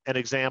an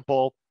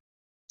example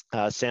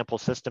sample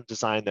system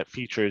design that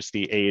features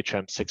the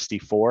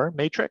AHM64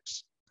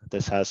 matrix.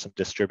 This has some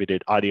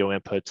distributed audio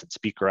inputs and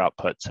speaker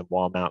outputs and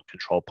wall mount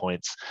control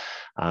points.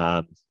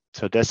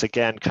 So this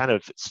again kind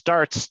of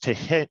starts to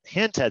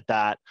hint at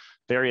that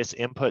various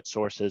input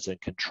sources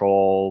and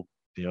control,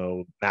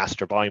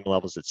 master volume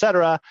levels, et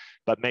cetera,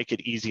 but make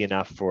it easy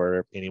enough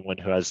for anyone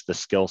who has the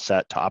skill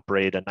set to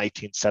operate a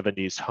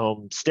 1970s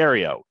home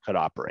stereo could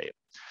operate.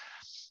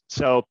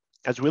 So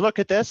as we look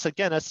at this,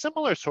 again, a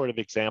similar sort of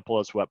example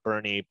as what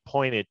Bernie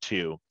pointed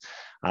to.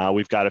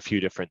 We've got a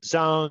few different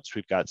zones.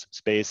 We've got some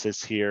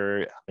spaces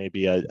here,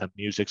 maybe a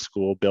music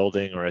school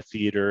building or a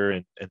theater,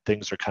 and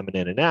things are coming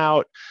in and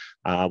out.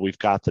 We've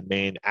got the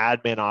main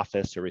admin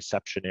office or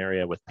reception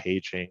area with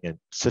paging and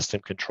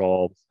system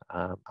control.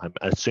 I'm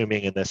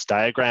assuming in this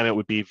diagram, it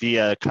would be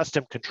via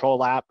custom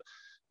control app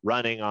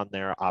running on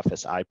their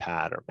Office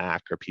iPad or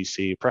Mac or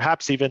PC,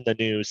 perhaps even the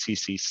new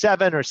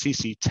CC7 or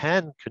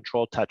CC10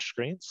 control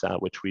touchscreens,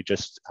 which we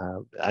just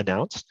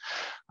announced.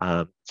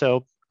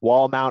 So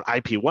wall mount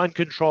IP1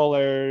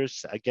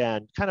 controllers,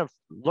 again, kind of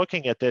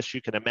looking at this,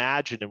 you can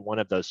imagine in one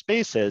of those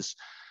spaces,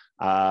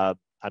 a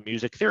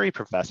music theory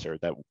professor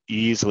that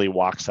easily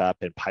walks up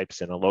and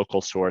pipes in a local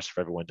source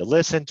for everyone to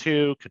listen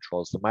to,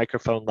 controls the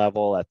microphone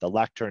level at the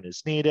lectern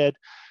as needed.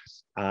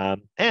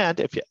 And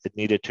if it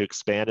needed to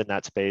expand in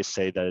that space,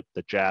 say the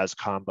jazz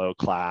combo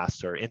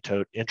class or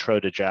intro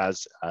to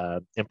jazz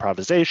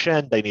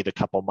improvisation, they need a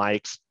couple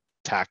mics,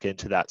 tack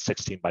into that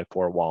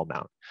 16x4 wall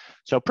mount.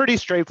 So pretty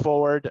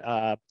straightforward,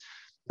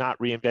 not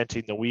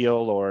reinventing the wheel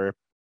or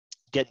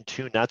getting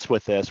too nuts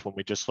with this when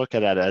we just look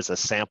at it as a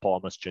sample,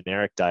 almost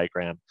generic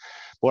diagram.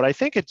 What I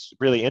think it's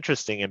really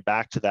interesting, and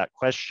back to that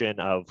question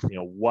of,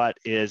 what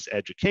is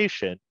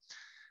education?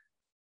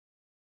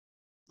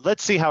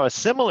 Let's see how a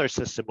similar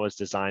system was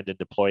designed and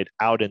deployed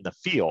out in the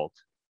field,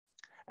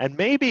 and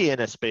maybe in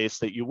a space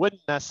that you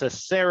wouldn't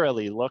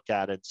necessarily look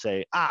at and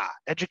say,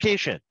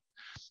 education.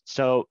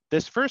 So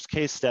this first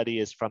case study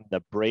is from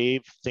the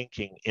Brave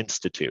Thinking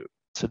Institute.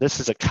 So this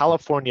is a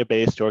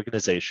California-based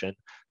organization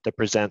that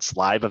presents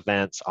live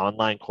events,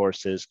 online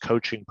courses,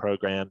 coaching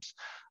programs.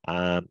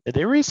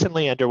 They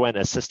recently underwent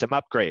a system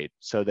upgrade.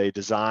 So they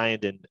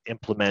designed and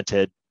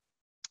implemented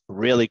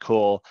really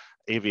cool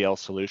AVL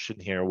solution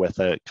here with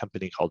a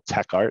company called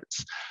Tech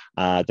Arts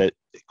that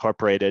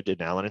incorporated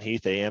in Allen and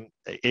Heath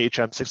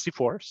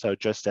AHM64. So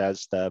just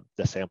as the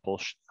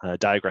sample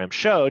diagram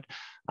showed,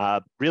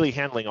 really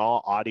handling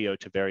all audio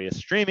to various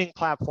streaming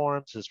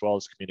platforms, as well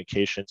as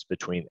communications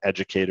between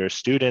educators,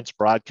 students,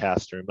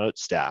 broadcast, and remote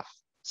staff.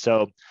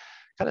 So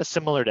kind of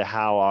similar to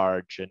how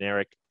our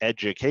generic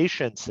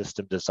education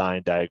system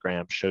design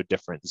diagram showed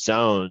different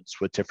zones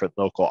with different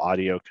local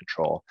audio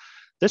control.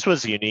 This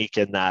was unique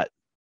in that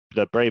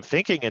the Brave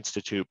Thinking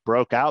Institute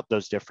broke out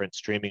those different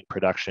streaming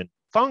production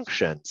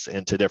functions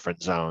into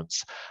different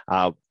zones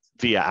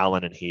via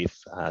Allen and Heath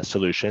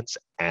solutions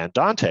and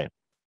Dante.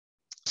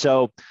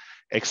 So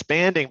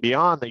expanding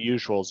beyond the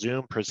usual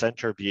Zoom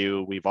presenter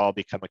view we've all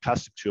become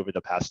accustomed to over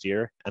the past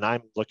year, and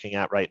I'm looking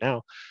at right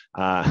now,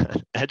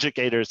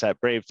 educators at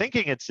Brave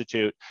Thinking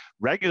Institute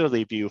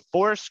regularly view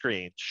 4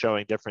 screens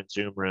showing different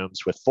Zoom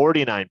rooms with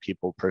 49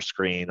 people per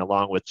screen,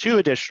 along with 2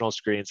 additional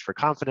screens for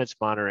confidence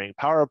monitoring,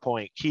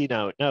 PowerPoint,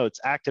 Keynote, notes,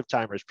 active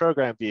timers,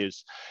 program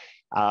views.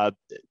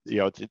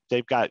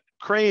 They've got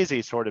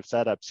crazy sort of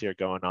setups here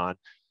going on.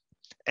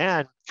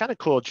 And kind of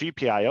cool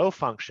GPIO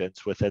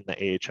functions within the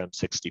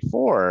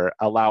AHM64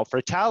 allow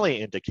for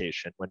tally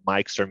indication when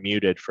mics are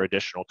muted for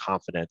additional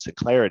confidence and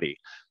clarity.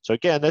 So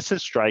again, this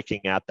is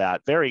striking at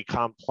that very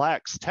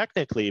complex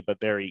technically, but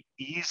very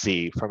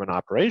easy from an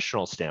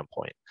operational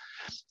standpoint.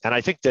 And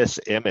I think this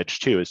image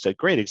too is a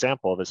great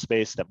example of a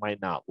space that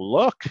might not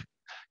look,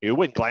 you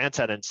wouldn't glance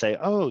at it and say,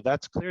 oh,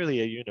 that's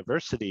clearly a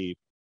university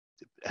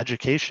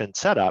education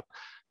setup.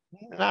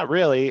 Not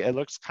really. It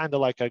looks kind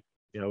of like a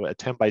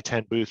 10 by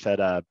 10 booth at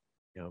a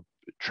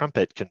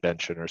trumpet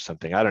convention or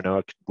something. I don't know,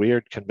 a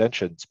weird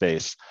convention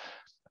space.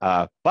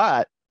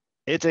 But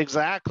it's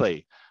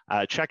exactly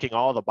checking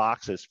all the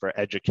boxes for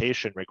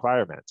education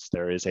requirements.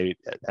 There is a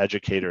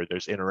educator,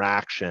 there's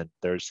interaction,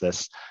 there's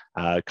this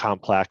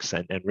complex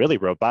and really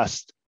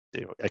robust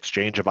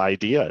exchange of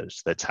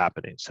ideas that's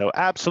happening. So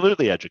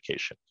absolutely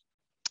education.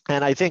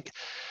 And I think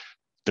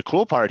the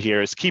cool part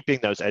here is keeping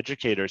those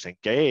educators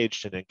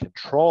engaged and in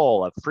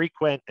control of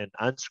frequent and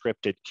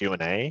unscripted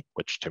Q&A,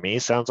 which to me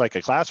sounds like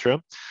a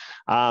classroom,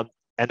 and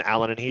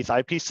Allen and Heath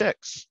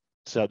IP6.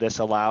 So this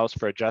allows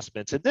for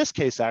adjustments, in this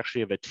case,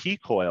 actually of a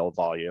T-coil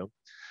volume,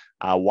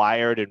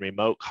 wired and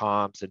remote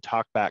comms and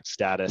talkback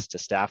status to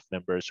staff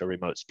members or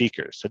remote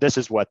speakers. So this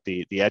is what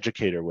the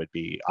educator would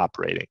be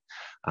operating.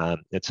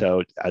 And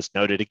so as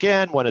noted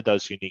again, one of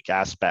those unique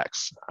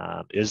aspects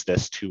is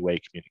this two-way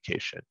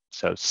communication.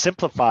 So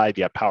simplified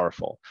yet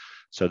powerful.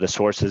 So the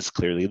source is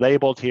clearly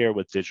labeled here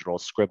with digital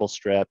scribble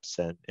strips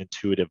and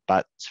intuitive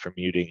buttons for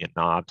muting and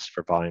knobs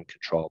for volume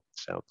control.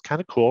 So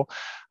kind of cool.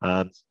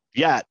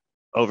 Yet,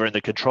 over in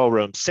the control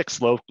room,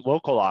 6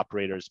 local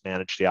operators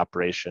manage the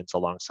operations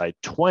alongside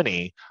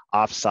 20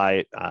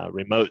 offsite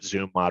remote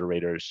Zoom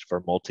moderators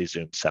for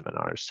multi-Zoom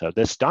seminars. So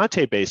this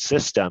Dante-based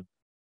system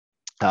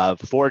of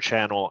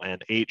 4-channel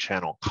and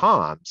 8-channel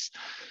comms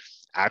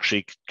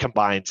actually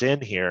combines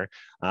in here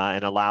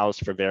and allows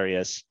for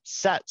various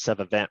sets of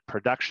event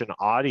production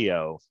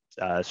audio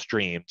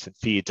streams and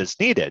feeds as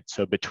needed.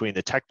 So between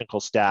the technical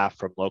staff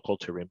from local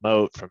to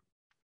remote, from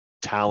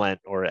talent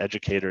or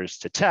educators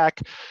to tech,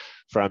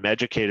 from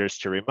educators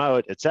to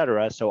remote, et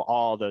cetera. So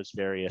all those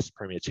various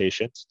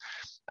permutations.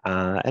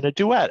 And a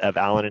duet of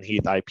Allen and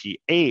Heath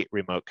IP8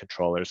 remote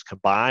controllers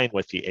combined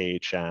with the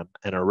AHM,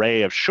 an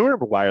array of Shure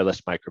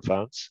wireless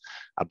microphones,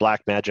 a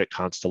Blackmagic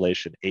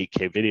Constellation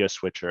 8K video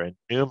switcher, and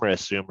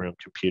numerous Zoom room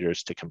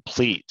computers to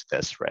complete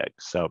this rig.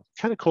 So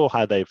kind of cool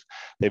how they've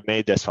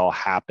made this all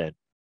happen.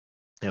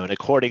 And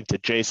according to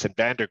Jason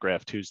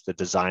Vandergrift, who's the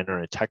designer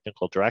and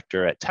technical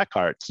director at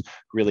TechArts,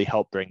 really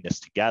helped bring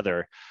this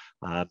together.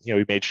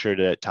 We made sure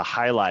to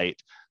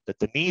highlight that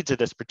the needs of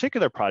this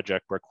particular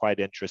project were quite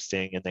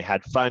interesting, and they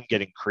had fun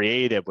getting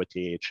creative with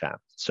the AHM.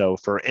 So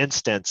for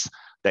instance,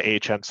 the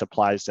AHM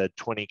supplies a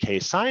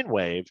 20K sine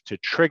wave to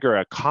trigger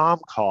a comm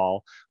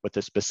call with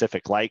a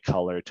specific light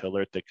color to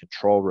alert the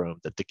control room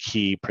that the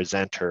key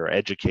presenter or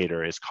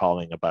educator is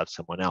calling above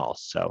someone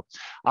else. So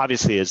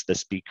obviously, as the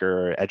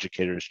speaker,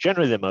 educator is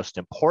generally the most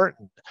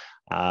important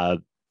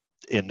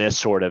in this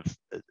sort of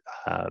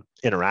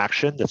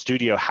interaction. The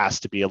studio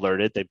has to be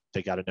alerted.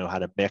 They got to know how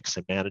to mix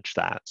and manage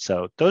that.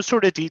 So those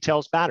sort of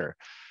details matter.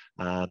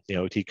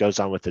 He goes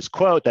on with this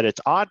quote that it's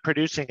odd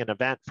producing an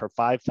event for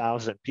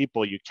 5,000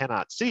 people you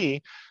cannot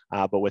see,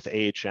 but with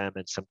AHM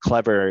and some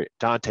clever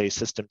Dante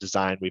system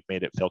design, we've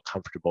made it feel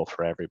comfortable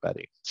for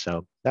everybody.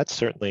 So that's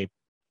certainly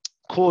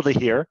cool to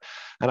hear.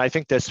 And I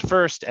think this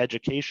first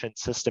education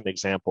system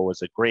example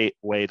was a great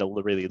way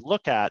to really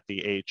look at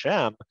the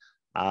AHM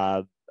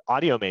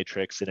audio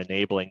matrix in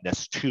enabling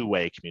this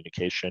two-way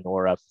communication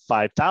or a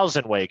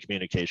 5,000-way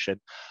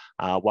communication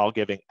while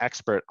giving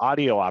expert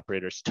audio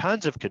operators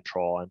tons of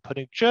control and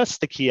putting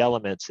just the key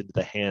elements into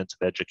the hands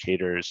of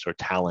educators or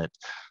talent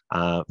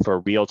for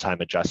real-time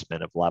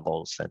adjustment of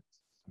levels and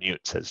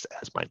mutes as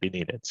might be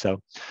needed. So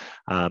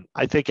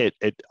I think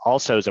it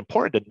also is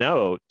important to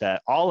note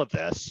that all of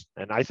this,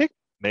 and I think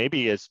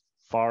maybe as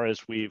far as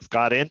we've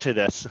got into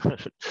this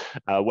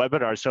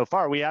webinar so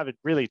far, we haven't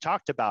really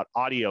talked about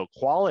audio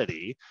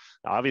quality.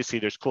 Obviously,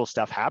 there's cool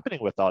stuff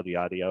happening with all the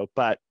audio,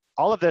 but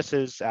all of this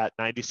is at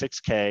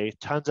 96K,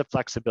 tons of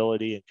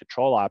flexibility and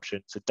control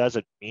options. It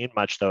doesn't mean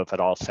much though if it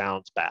all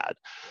sounds bad.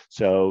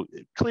 So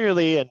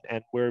clearly,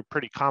 and we're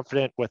pretty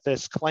confident with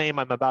this claim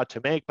I'm about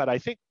to make, but I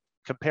think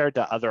compared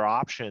to other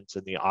options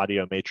in the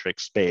audio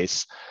matrix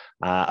space,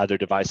 other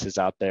devices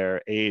out there,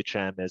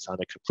 AHM is on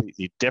a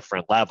completely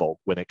different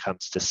level when it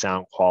comes to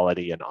sound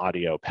quality and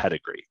audio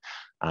pedigree.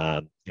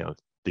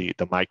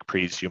 The mic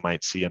pre's you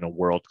might see in a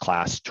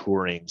world-class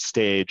touring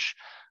stage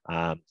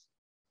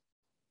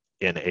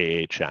in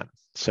AHM.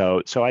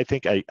 So I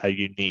think a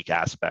unique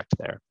aspect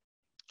there.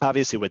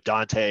 Obviously with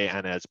Dante,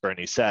 and as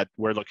Bernie said,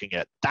 we're looking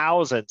at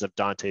thousands of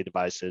Dante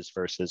devices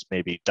versus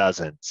maybe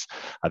dozens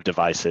of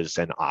devices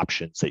and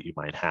options that you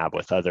might have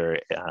with other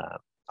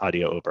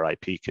audio over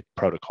IP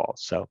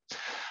protocols. So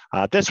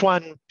this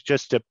one,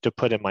 just to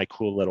put in my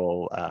cool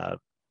little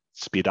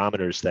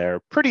speedometers there,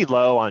 pretty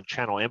low on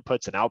channel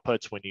inputs and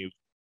outputs when you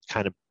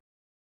kind of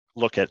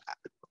look at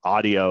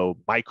audio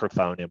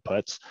microphone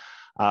inputs,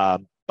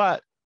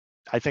 but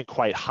I think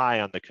quite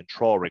high on the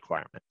control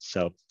requirements.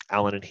 So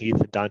Allen and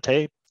Heath and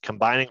Dante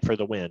combining for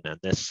the win in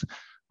this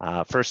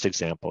first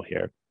example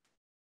here.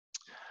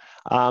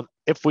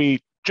 If we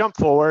jump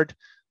forward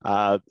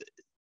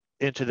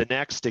into the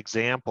next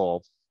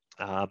example,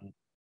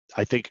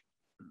 I think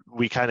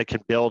we kind of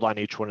can build on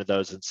each one of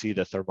those and see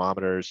the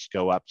thermometers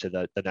go up to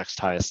the next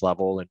highest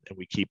level, and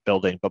we keep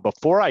building. But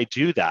before I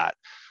do that,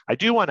 I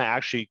do want to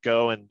actually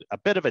go in a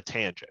bit of a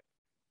tangent.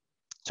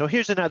 So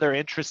here's another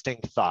interesting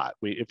thought.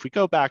 If we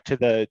go back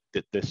to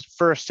this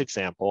first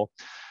example,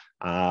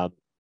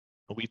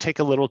 we take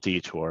a little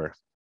detour.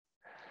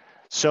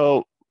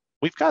 So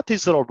we've got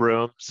these little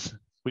rooms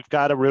we've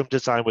got a room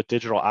designed with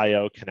digital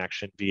I/O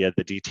connection via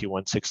the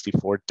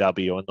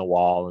DT164W on the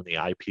wall and the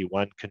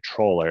IP1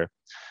 controller.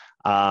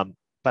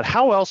 But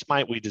how else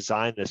might we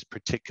design this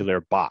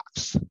particular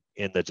box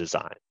in the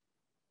design?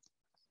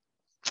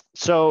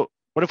 So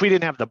what if we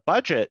didn't have the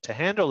budget to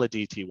handle a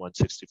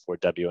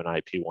DT164W and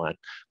IP1,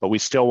 but we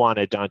still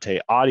wanted Dante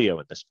audio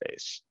in the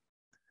space?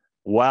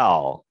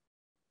 Well,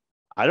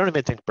 I don't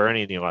even think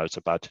Bernie knew I was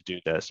about to do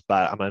this,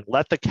 but I'm going to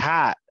let the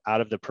cat out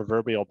of the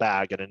proverbial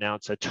bag and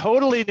announce a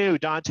totally new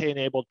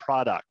Dante-enabled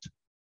product.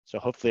 So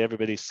hopefully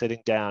everybody's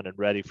sitting down and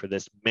ready for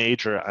this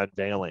major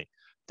unveiling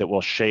that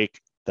will shake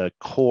the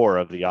core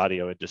of the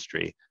audio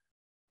industry.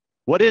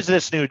 What is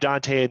this new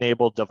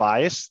Dante-enabled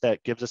device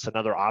that gives us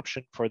another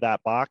option for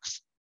that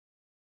box?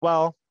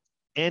 Well,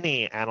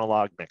 any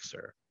analog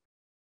mixer.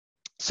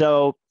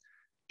 So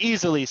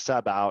easily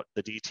sub out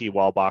the DT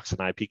wall box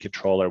and IP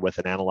controller with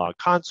an analog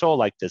console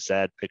like the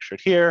Z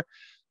pictured here,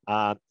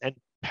 and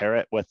pair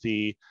it with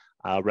the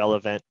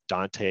relevant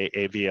Dante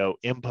AVO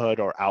input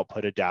or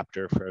output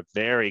adapter for a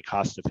very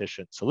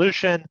cost-efficient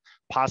solution,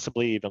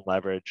 possibly even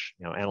leverage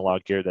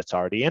analog gear that's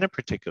already in a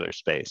particular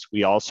space.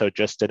 We also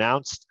just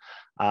announced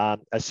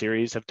a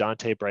series of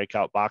Dante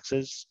breakout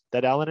boxes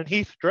that Allen and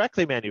Heath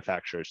directly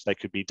manufactures that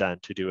could be done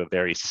to do a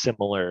very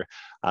similar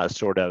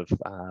sort of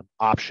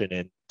option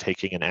in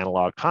taking an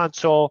analog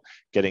console,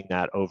 getting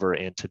that over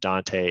into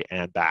Dante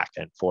and back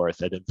and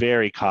forth at a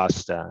very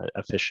cost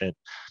efficient,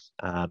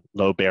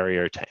 low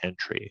barrier to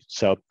entry.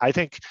 So I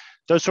think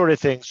those sort of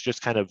things,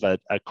 just kind of a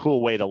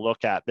cool way to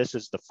look at this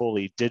is the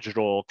fully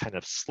digital kind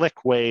of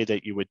slick way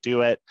that you would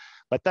do it.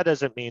 But that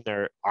doesn't mean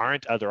there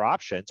aren't other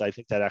options. I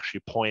think that actually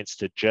points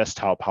to just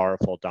how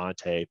powerful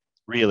Dante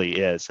really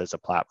is as a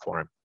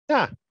platform.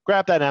 Yeah,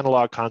 grab that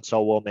analog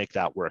console, we'll make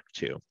that work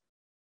too.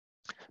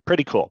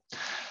 Pretty cool.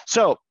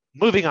 So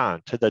moving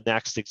on to the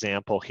next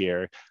example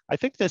here, I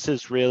think this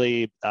is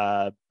really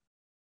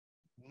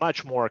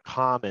much more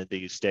common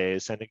these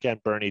days. And again,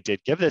 Bernie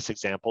did give this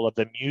example of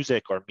the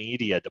music or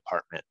media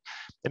department.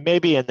 And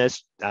maybe in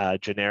this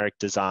generic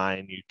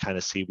design, you kind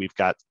of see we've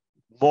got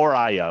more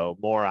I/O,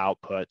 more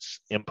outputs,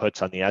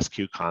 inputs on the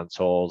SQ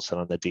consoles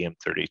and on the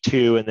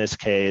DM32 in this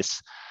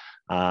case.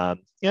 A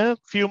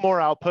few more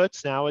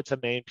outputs. Now it's a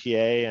main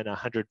PA and a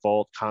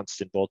 100-volt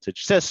constant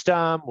voltage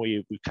system.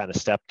 We've kind of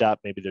stepped up.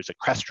 Maybe there's a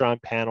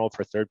Crestron panel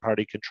for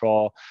third-party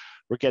control.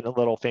 We're getting a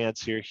little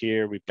fancier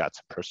here. We've got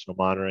some personal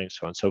monitoring,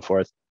 so on and so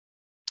forth.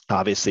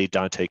 Obviously,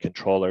 Dante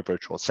controller,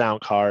 virtual sound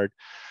card.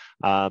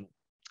 And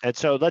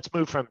so let's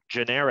move from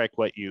generic,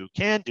 what you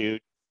can do,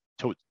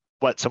 to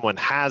what someone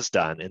has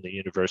done in the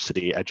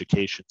university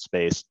education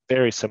space.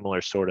 Very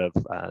similar sort of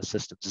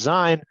system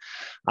design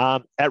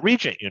at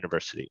Regent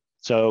University.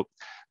 So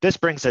this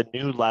brings a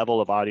new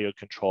level of audio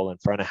control in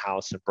front of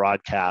house and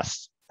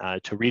broadcast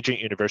to Regent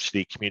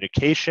University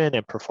Communication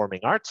and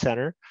Performing Arts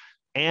Center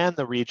and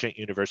the Regent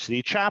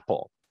University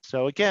Chapel.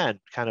 So again,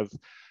 kind of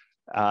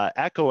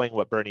echoing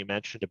what Bernie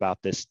mentioned about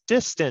this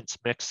distance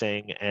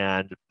mixing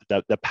and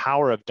the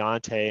power of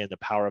Dante and the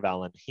power of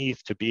Allen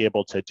Heath to be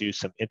able to do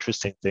some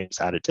interesting things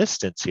at a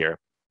distance here.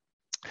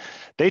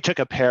 They took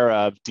a pair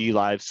of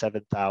D-Live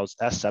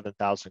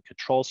S7000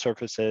 control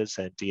surfaces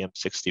and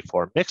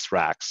DM64 mix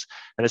racks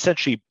and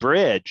essentially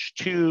bridged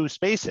two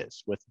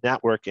spaces with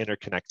network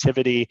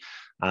interconnectivity,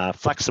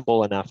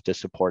 flexible enough to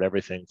support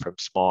everything from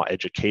small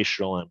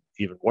educational and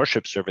even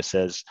worship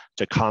services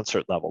to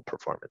concert level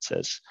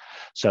performances.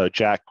 So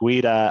Jack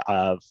Guida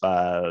of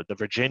the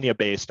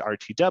Virginia-based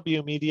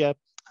RTW media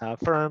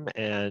firm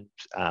and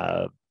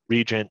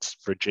Regent's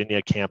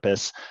Virginia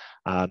campus,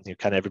 kind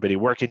of everybody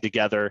working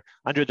together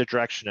under the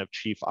direction of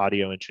Chief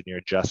Audio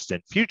Engineer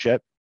Justin Fugit,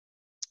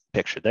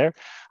 pictured there.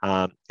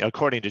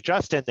 According to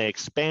Justin, they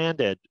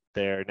expanded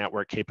their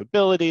network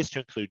capabilities to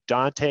include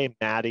Dante,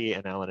 Maddie,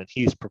 and Allen and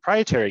Heath's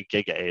proprietary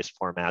GigaAce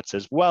formats,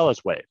 as well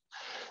as Wave.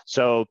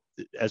 So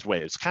as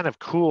Wave, it's kind of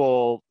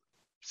cool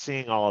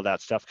seeing all of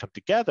that stuff come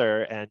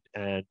together.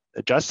 And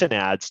Justin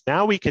adds,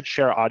 now we can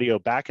share audio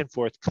back and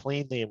forth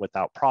cleanly and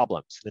without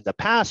problems. And in the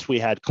past, we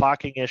had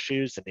clocking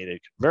issues and needed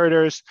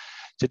converters.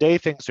 Today,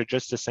 things are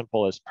just as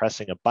simple as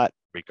pressing a button,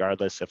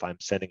 regardless if I'm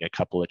sending a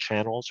couple of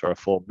channels or a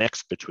full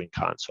mix between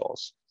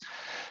consoles.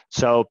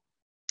 So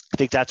I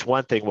think that's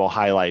one thing we'll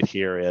highlight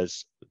here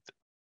is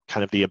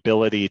kind of the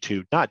ability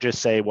to not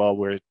just say, well,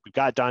 we've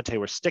got Dante,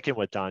 we're sticking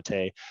with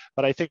Dante,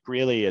 but I think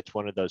really it's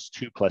one of those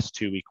 2 +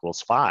 2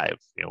 = 5.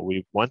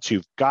 Once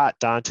you've got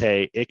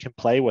Dante, it can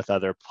play with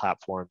other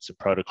platforms and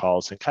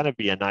protocols and kind of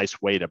be a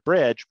nice way to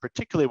bridge,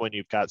 particularly when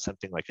you've got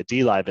something like a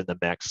D-Live in the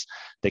mix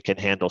that can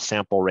handle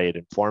sample rate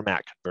and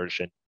format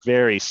conversion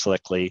very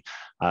slickly,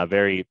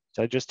 did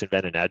I just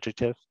invent an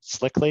adjective?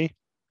 Slickly?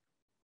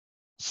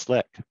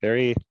 Slick,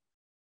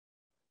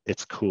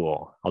 it's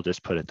cool. I'll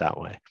just put it that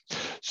way.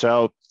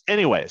 So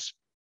anyways,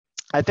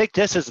 I think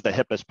this is the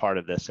hippest part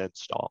of this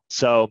install.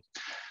 So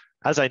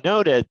as I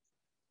noted,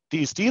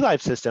 these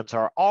D-Live systems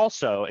are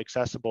also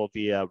accessible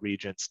via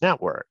Regent's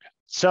network.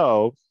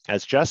 So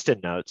as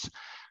Justin notes,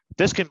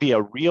 this can be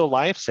a real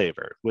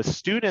lifesaver. With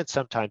students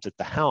sometimes at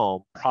the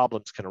helm,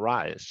 problems can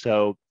arise.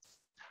 So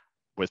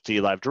With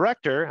DLive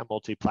Director, a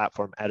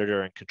multi-platform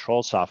editor and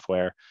control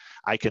software,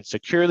 I can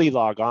securely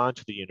log on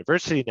to the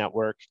university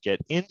network,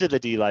 get into the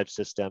DLive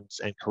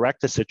systems, and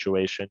correct the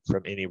situation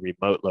from any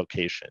remote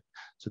location.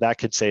 So that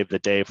could save the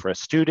day for a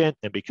student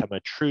and become a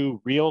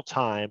true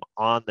real-time,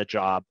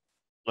 on-the-job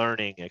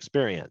learning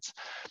experience.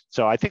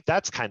 So I think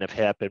that's kind of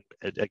hip.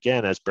 And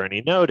again, as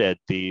Bernie noted,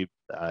 the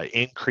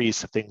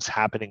increase of things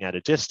happening at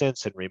a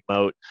distance and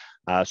remote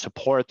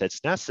support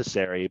that's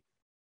necessary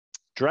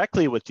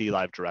directly with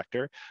DLive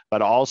Director,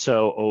 but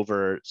also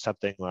over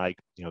something like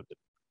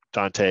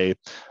Dante,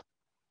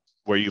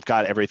 where you've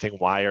got everything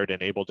wired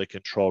and able to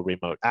control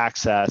remote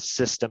access,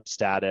 system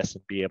status,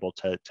 and be able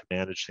to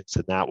manage things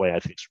in that way, I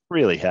think is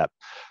really hip.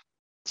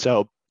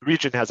 So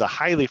Region has a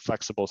highly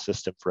flexible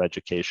system for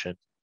education.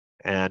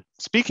 And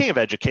speaking of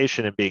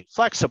education and being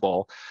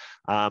flexible,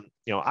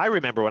 I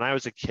remember when I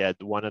was a kid,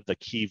 one of the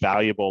key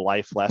valuable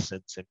life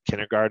lessons in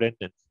kindergarten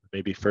and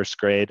maybe first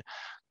grade,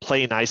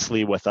 play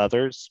nicely with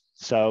others.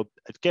 So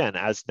again,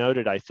 as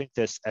noted, I think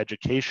this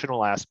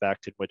educational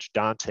aspect in which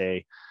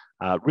Dante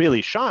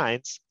really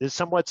shines is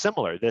somewhat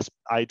similar, this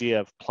idea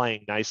of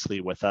playing nicely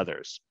with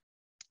others.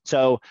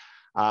 So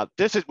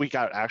we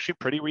got actually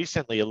pretty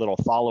recently a little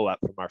follow-up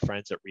from our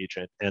friends at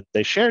Region, and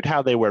they shared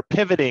how they were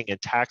pivoting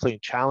and tackling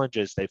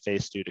challenges they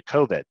faced due to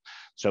COVID.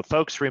 So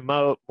folks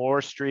remote,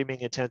 more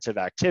streaming intensive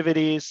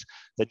activities,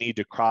 the need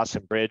to cross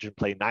and bridge and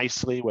play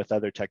nicely with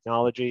other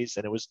technologies,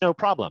 and it was no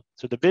problem.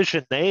 So the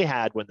vision they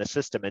had when the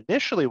system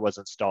initially was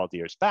installed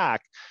years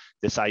back,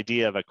 this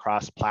idea of a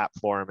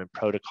cross-platform and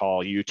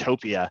protocol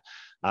utopia,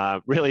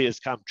 really has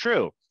come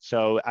true.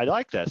 So I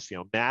like this,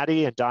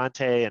 Maddie and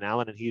Dante and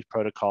Allen and Heath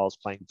protocols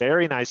playing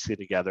very nicely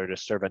together to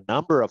serve a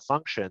number of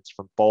functions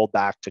from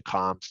foldback to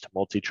comms to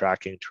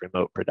multi-tracking to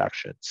remote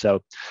production.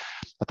 So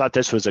I thought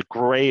this was a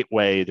great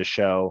way to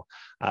show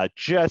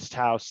just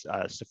how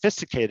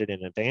sophisticated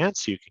and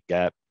advanced you can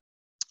get.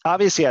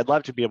 Obviously, I'd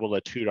love to be able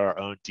to toot our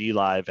own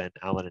DLive and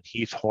Allen and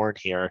Heath horn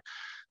here,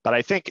 but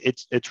I think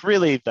it's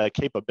really the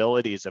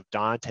capabilities of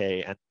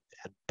Dante and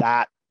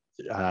that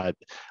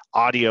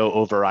audio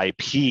over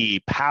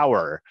IP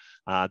power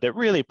that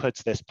really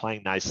puts this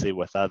playing nicely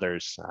with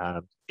others,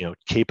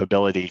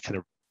 capability kind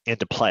of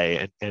into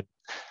play and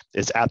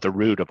is at the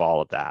root of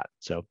all of that.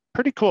 So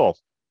pretty cool.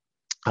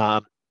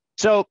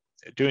 So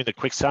doing the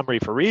quick summary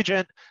for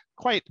Region,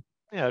 quite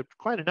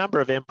a number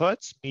of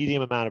inputs,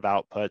 medium amount of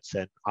outputs,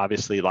 and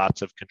obviously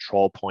lots of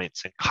control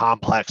points and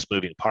complex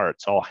moving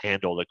parts all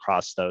handled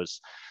across those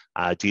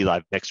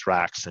DLive mixed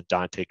racks and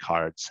Dante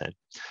cards,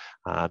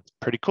 and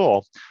pretty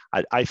cool.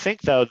 I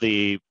think though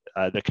the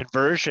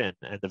conversion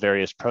and the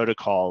various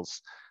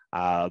protocols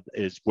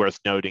is worth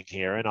noting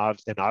here, and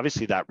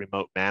obviously that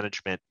remote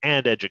management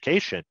and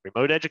education,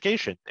 remote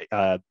education.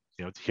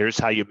 Here's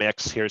how you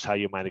mix. Here's how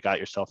you might have got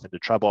yourself into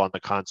trouble on the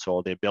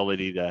console. The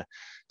ability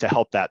to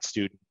help that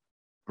student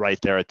right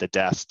there at the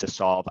desk to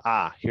solve.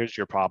 Here's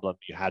your problem.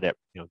 You had it.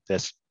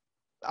 This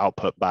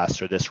output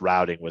bus or this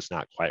routing was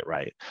not quite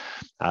right.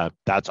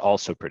 That's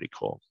also pretty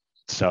cool.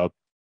 So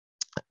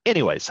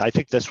anyways, I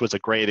think this was a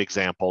great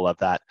example of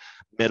that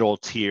middle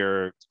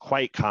tier,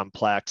 quite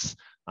complex,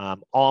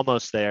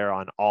 almost there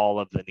on all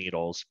of the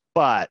needles,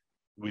 but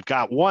we've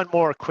got one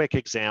more quick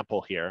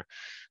example here.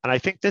 And I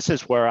think this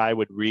is where I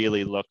would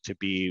really look to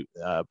be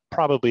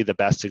probably the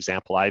best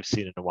example I've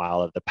seen in a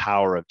while of the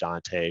power of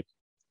Dante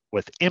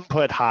with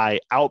input high,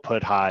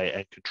 output high,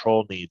 and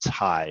control needs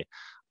high,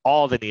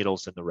 all the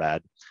needles in the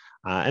red.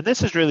 And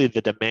this is really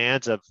the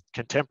demands of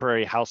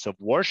contemporary house of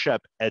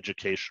worship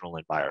educational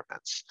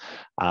environments.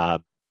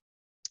 And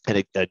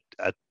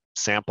a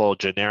sample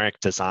generic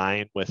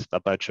design with a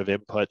bunch of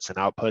inputs and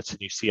outputs,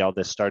 and you see how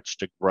this starts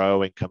to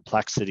grow in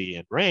complexity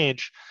and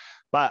range.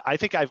 But I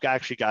think I've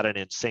actually got an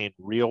insane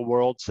real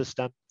world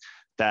system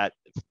that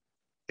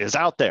is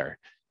out there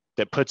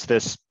that puts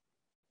this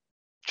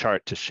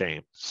chart to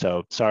shame.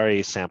 So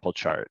sorry, sample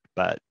chart,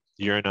 but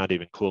you're not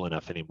even cool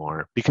enough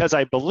anymore, because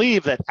I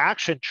believe that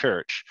Action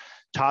Church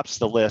tops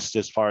the list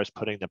as far as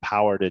putting the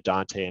power to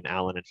Dante and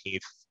Allen and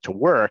Heath to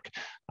work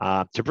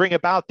to bring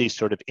about these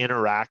sort of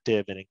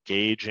interactive and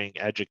engaging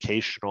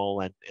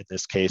educational, and in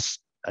this case,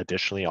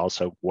 additionally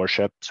also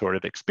worship sort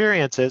of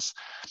experiences.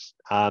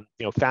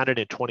 Founded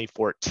in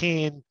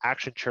 2014,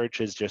 Action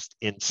Church is just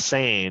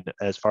insane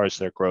as far as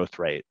their growth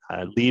rate,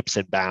 leaps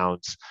and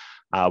bounds.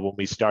 When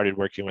we started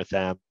working with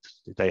them,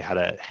 they had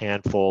a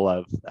handful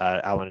of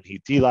Allen and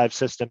Heath DLive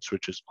systems,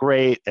 which is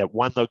great at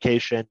one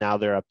location. Now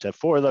they're up to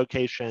 4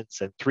 locations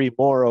and 3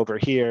 more over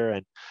here.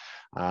 And,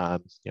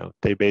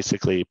 they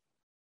basically,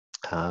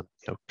 they're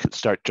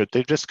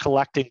just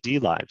collecting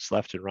DLives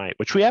left and right,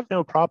 which we have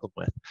no problem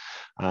with.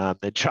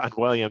 And John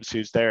Williams,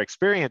 who's their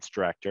experience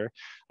director,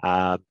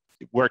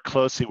 worked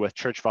closely with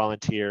church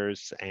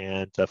volunteers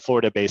and the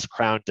Florida-based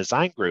Crown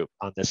Design Group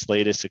on this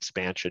latest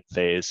expansion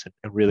phase,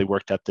 and really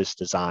worked up this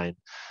design.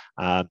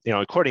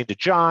 According to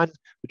John,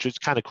 which is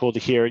kind of cool to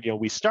hear,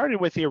 we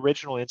started with the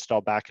original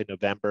install back in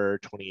November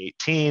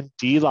 2018.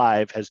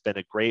 DLive has been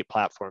a great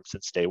platform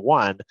since day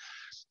one.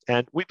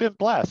 And we've been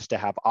blessed to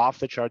have off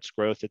the charts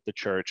growth at the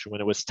church.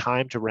 When it was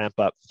time to ramp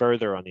up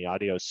further on the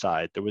audio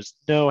side, there was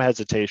no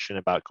hesitation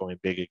about going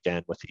big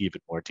again with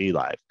even more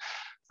DLive.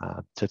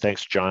 So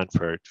thanks, John,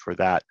 for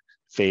that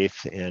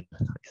faith in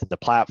the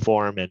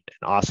platform, and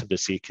awesome to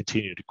see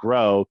continue to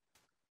grow.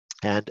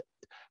 And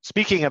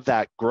speaking of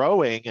that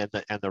growing and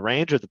the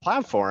range of the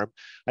platform,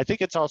 I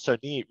think it's also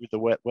neat.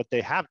 What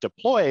they have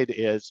deployed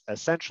is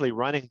essentially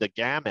running the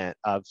gamut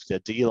of the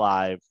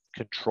DLive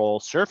control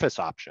surface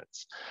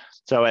options.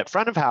 So at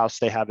front of house,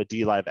 they have a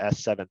DLive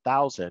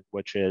S7000,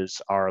 which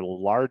is our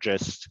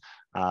largest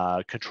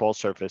control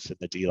surface in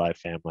the DLive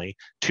family,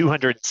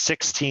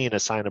 216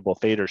 assignable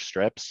fader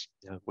strips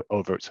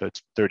so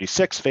it's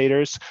 36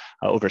 faders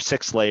over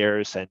 6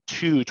 layers and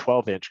 2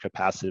 12-inch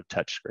capacitive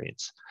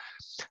touchscreens.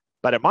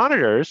 But at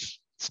monitors,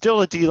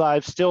 still a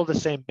DLive, still the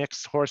same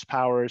mixed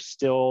horsepower,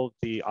 still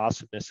the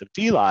awesomeness of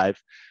DLive.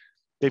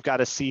 They've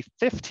got a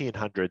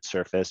C1500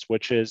 surface,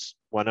 which is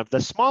one of the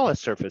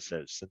smallest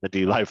surfaces in the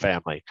DLive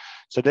family.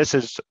 So this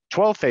is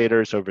 12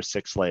 faders over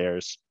 6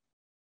 layers.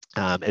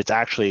 It's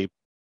actually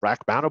rack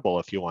mountable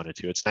if you wanted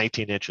to. It's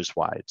 19 inches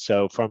wide.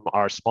 So from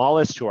our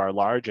smallest to our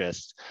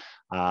largest,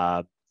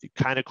 kind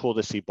of cool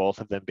to see both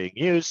of them being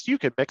used. You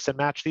can mix and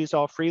match these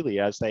all freely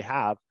as they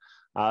have.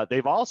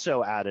 They've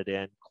also added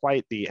in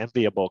quite the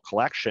enviable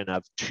collection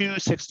of 2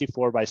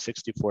 64 by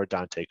 64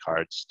 Dante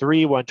cards,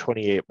 3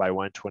 128 by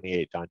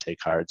 128 Dante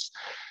cards,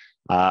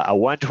 a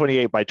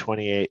 128 by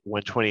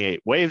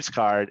 128 Waves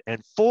card,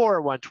 and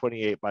 4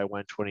 128 by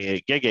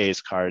 128 Gig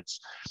A's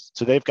cards.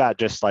 So they've got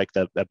just like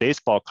the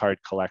baseball card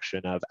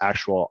collection of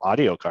actual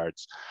audio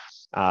cards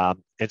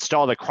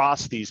installed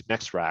across these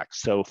mix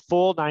racks. So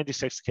full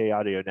 96K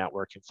audio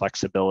networking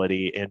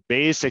flexibility and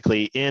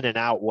basically in and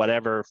out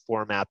whatever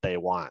format they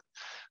want.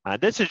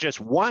 This is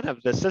just one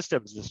of the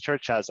systems this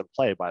church has in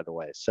play, by the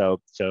way. So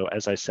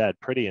as I said,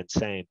 pretty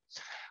insane.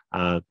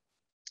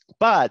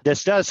 But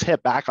this does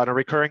hit back on a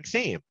recurring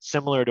theme,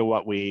 similar to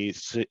what we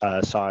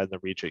saw in the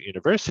Regent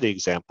University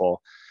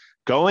example,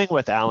 going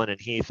with Allen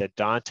and Heath and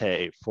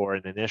Dante for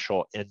an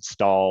initial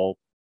install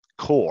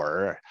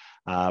core,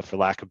 for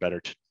lack of a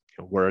better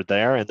word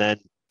there, and then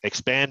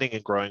expanding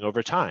and growing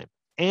over time,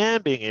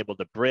 and being able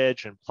to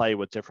bridge and play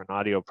with different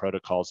audio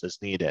protocols as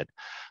needed,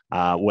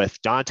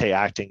 with Dante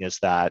acting as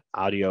that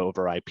audio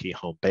over IP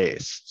home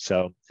base.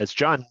 So as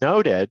John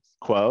noted,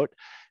 quote,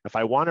 "If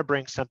I want to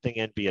bring something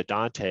in via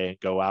Dante and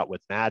go out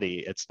with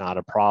Maddie, it's not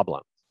a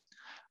problem."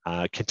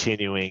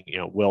 Continuing,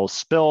 we'll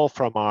spill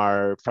from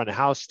our front of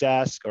house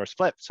desk, or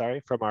split,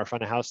 from our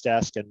front of house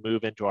desk and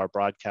move into our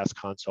broadcast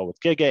console with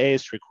Gig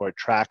A's, record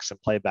tracks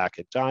and playback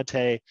in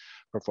Dante,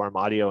 perform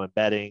audio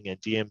embedding and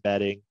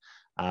de-embedding,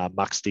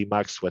 mux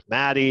demux with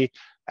Maddie.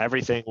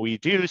 Everything we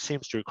do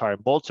seems to require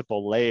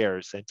multiple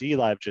layers, and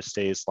DLive just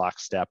stays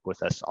lockstep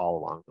with us all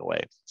along the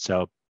way.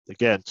 So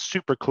again,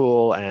 super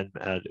cool, and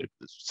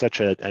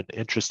such an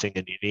interesting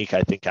and unique,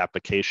 I think,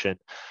 application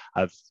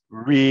of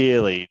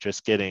really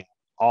just getting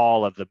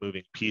all of the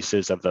moving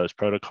pieces of those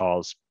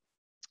protocols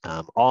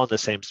all in the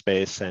same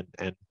space and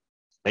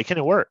making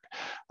it work.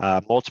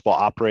 Multiple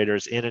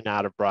operators in and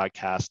out of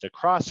broadcast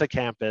across a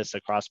campus,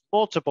 across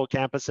multiple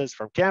campuses,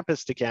 from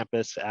campus to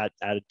campus at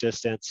a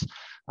distance,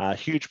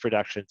 huge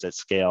productions at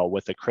scale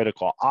with a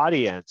critical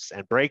audience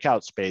and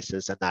breakout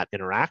spaces, and that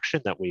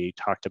interaction that we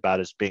talked about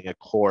as being a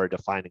core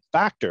defining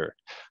factor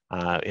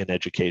in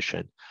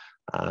education.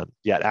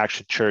 Yet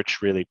Action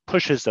Church really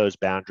pushes those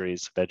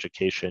boundaries of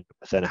education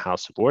within a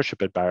house of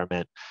worship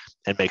environment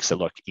and makes it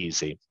look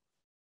easy.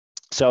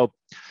 So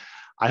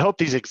I hope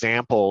these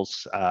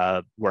examples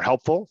were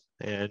helpful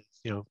and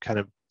kind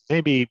of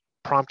maybe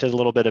prompted a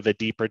little bit of a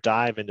deeper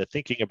dive into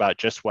thinking about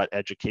just what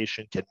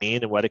education can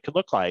mean and what it could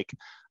look like,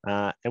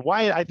 and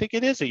why I think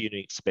it is a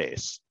unique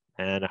space.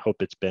 And I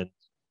hope it's been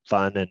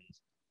fun and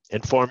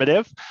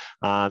informative.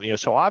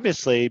 So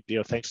obviously,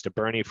 thanks to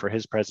Bernie for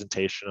his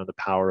presentation on the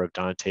power of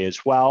Dante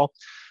as well.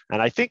 And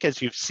I think,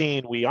 as you've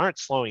seen, we aren't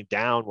slowing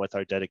down with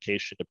our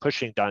dedication to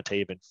pushing Dante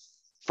even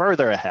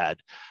further ahead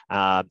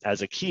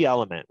as a key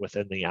element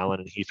within the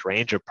Allen and Heath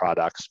range of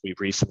products. We've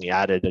recently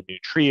added a new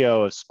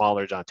trio of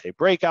smaller Dante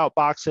breakout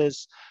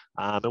boxes,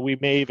 and we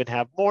may even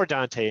have more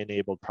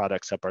Dante-enabled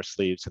products up our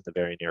sleeves in the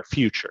very near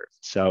future.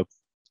 So,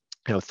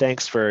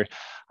 thanks for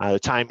the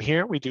time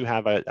here. We do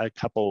have a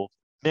couple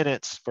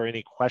minutes for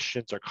any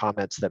questions or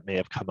comments that may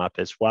have come up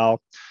as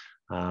well.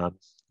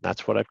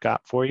 That's what I've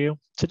got for you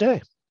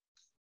today.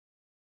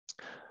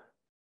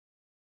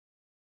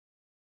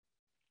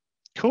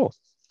 Cool.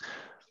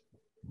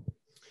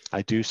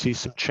 I do see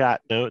some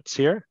chat notes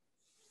here.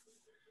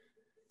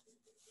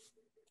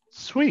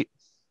 Sweet.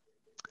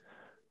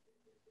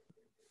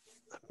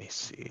 Let me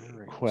see,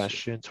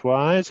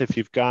 questions-wise, if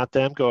you've got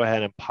them, go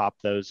ahead and pop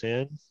those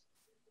in.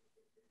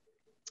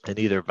 And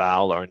either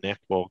Val or Nick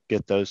will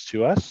get those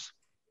to us.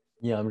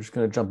 Yeah, I'm just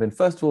going to jump in.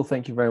 First of all,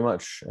 thank you very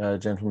much,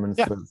 gentlemen,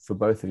 for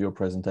both of your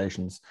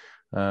presentations.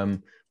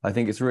 I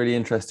think it's really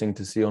interesting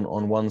to see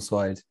on one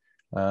side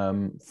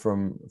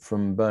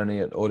from Bernie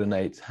at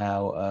Audinate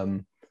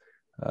how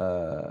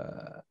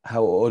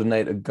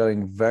Audinate are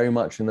going very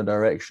much in the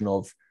direction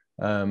of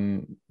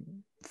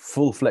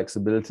full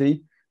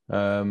flexibility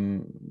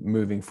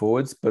moving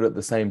forwards, but at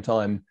the same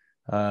time,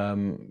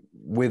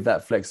 with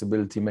that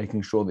flexibility,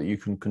 making sure that you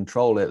can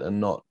control it and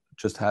not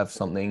just have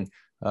something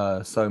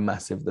so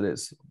massive that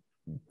it's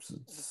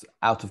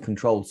out of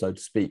control, so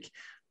to speak.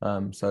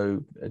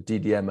 So a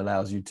DDM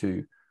allows you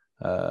to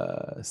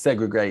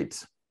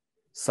segregate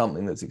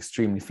something that's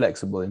extremely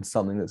flexible in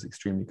something that's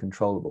extremely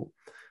controllable.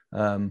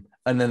 And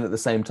then at the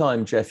same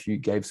time, Jeff, you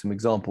gave some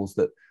examples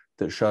that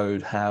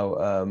showed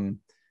how,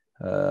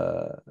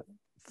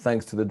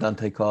 thanks to the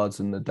Dante cards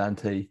and the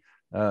Dante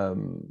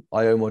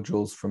I/O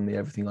modules from the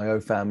Everything I/O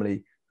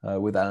family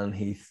with Alan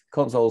Heath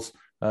consoles,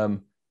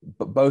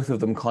 but both of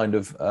them kind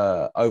of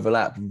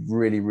overlap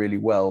really, really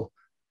well,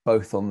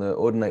 both on the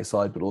Audinate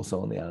side, but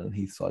also on the Alan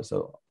Heath side.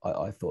 So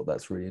I thought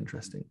that's really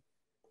interesting.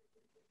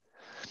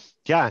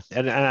 Yeah,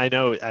 and I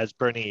know, as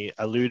Bernie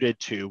alluded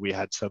to, we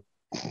had some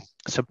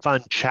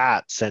fun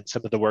chats and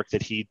some of the work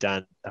that he'd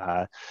done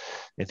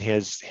in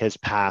his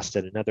past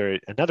at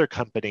another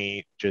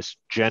company, just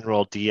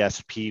general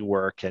DSP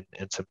work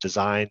and some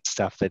design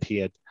stuff that he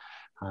had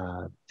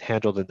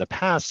handled in the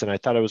past. And I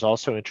thought it was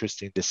also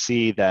interesting to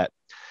see that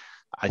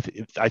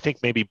I think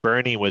maybe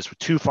Bernie was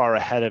too far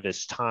ahead of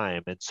his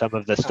time, and some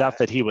of the stuff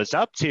that he was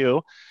up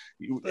to.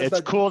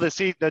 It's cool to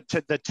see the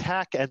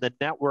tech and the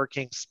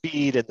networking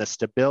speed and the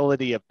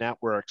stability of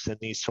networks and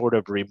these sort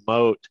of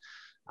remote,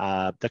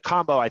 the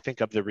combo, I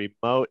think, of the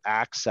remote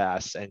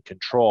access and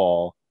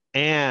control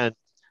and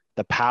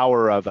the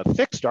power of a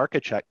fixed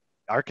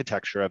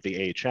architecture of the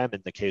AHM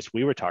in the case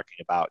we were talking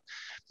about,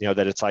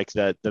 that it's like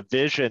the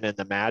vision and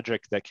the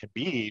magic that can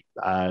be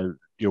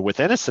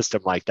within a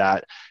system like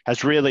that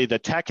the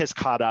tech has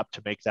caught up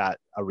to make that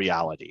a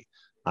reality.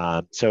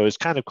 So it's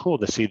kind of cool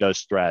to see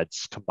those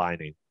threads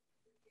combining.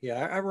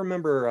 Yeah, I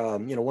remember,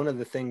 one of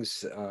the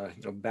things,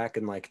 back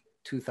in like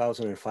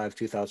 2005,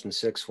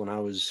 2006, when I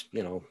was,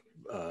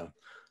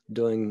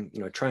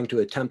 trying to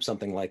attempt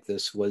something like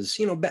this was,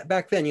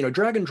 back then,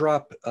 drag and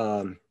drop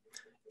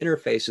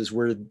interfaces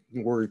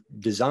were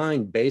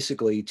designed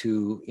basically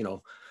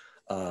to,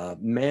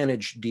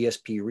 manage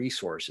DSP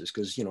resources.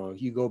 Because,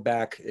 you go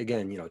back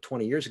again,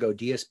 20 years ago,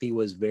 DSP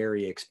was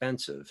very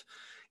expensive.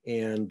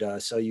 And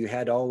so you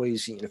had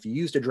always, if you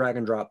used a drag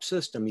and drop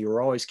system, you were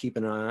always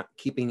keeping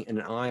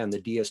an eye on the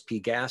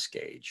DSP gas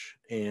gauge.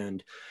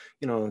 And,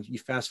 you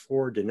fast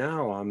forward to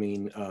now, I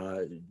mean,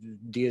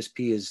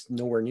 DSP is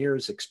nowhere near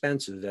as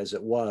expensive as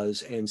it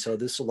was. And so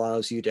this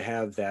allows you to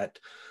have that,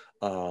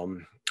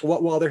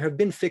 while there have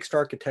been fixed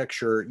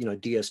architecture,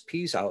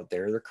 DSPs out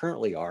there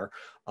currently are,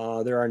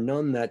 there are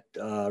none that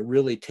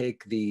really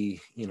take the,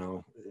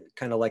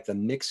 kind of like the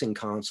mixing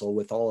console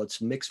with all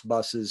its mix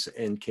buses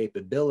and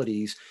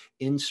capabilities,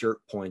 insert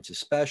points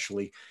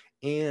especially,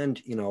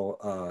 and,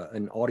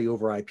 an audio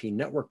over IP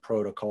network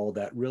protocol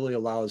that really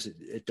allows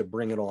it to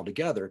bring it all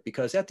together.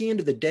 Because at the end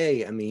of the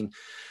day, I mean,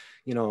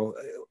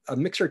 a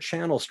mixer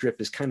channel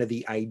strip is kind of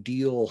the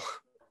ideal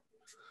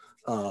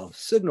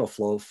signal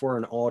flow for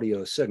an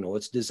audio signal.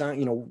 It's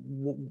designed,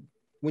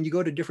 when you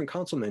go to different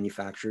console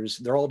manufacturers,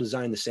 they're all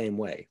designed the same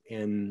way.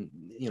 And,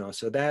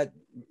 so that,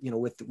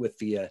 with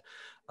the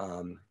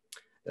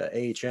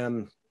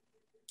AHM,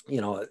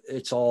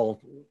 it's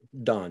all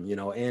done,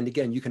 and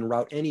again, you can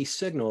route any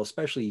signal,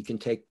 especially you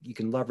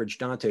can leverage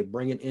Dante,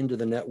 bring it into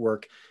the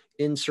network,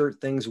 insert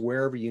things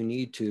wherever you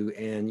need to,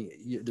 and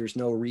there's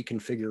no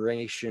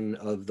reconfiguration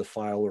of the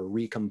file or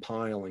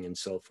recompiling and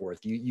so forth.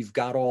 You've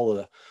got all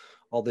the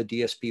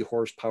DSP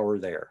horsepower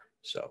there.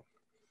 So,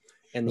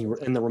 and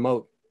the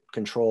remote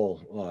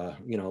control,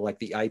 like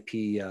the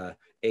IP8,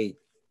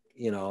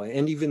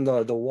 and even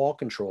the wall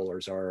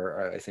controllers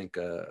are I think,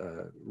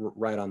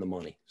 right on the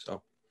money.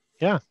 So,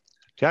 yeah,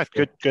 sure.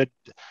 Good,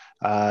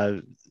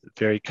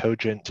 very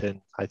cogent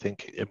and I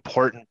think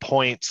important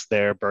points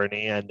there,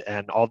 Bernie.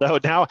 And although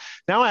now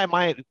I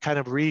might kind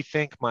of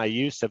rethink my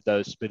use of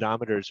those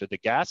speedometers or the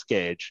gas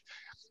gauge.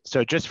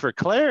 So just for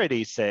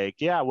clarity's sake,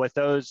 yeah, with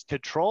those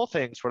control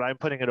things, when I'm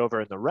putting it over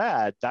in the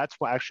red, that's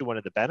actually one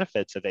of the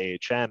benefits of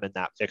AHM and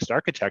that fixed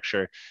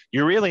architecture.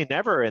 You're really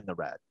never in the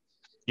red.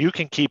 You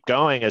can keep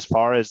going as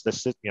far as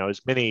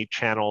as many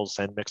channels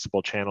and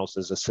mixable channels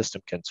as the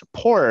system can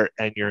support,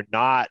 and you're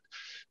not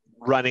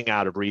running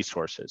out of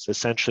resources.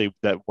 Essentially,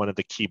 that one of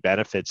the key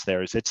benefits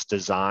there is it's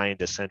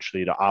designed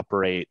essentially to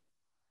operate,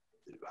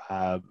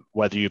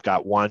 whether you've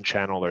got one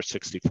channel or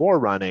 64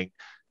 running,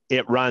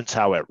 it runs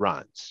how it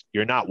runs.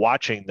 You're not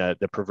watching the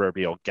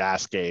proverbial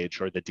gas gauge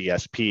or the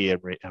DSP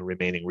and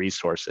remaining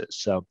resources.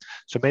 So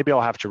maybe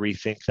I'll have to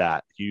rethink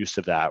that use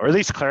of that, or at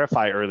least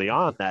clarify early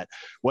on that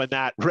when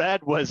that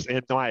red was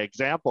in my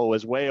example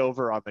was way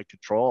over on the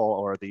control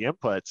or the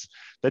inputs,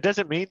 that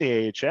doesn't mean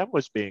the AHM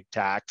was being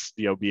taxed,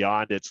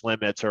 beyond its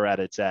limits or at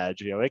its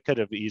edge. It could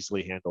have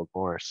easily handled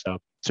more. So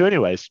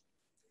anyways,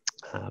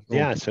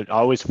 yeah, so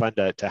always fun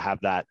to have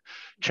that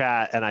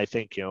chat. And I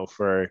think,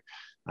 for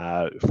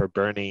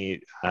Bernie,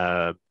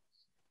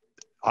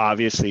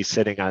 obviously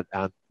sitting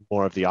on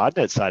more of the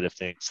Audinate side of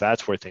things,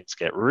 that's where things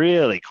get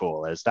really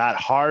cool, is that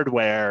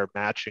hardware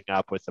matching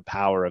up with the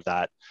power of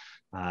that,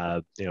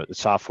 the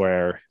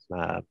software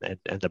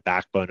and the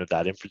backbone of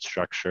that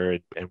infrastructure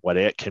and what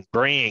it can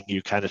bring.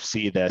 You kind of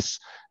see this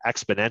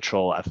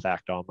exponential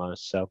effect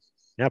almost. So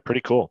yeah,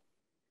 pretty cool.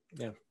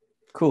 Yeah.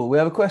 Cool. We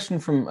have a question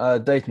from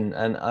Dayton,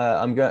 and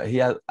he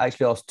has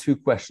actually asked two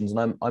questions,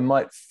 and I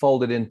might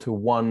fold it into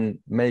one,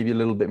 maybe a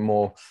little bit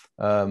more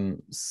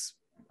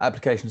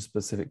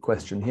application-specific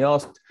question. He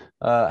asked,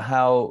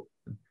 how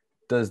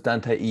does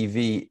Dante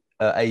AV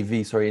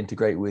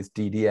integrate with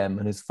DDM?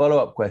 And his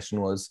follow-up question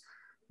was,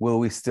 will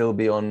we still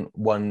be on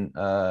 1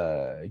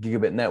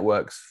 gigabit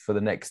networks for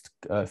the next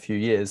few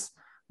years,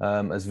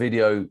 as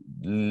video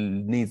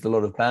needs a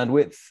lot of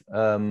bandwidth,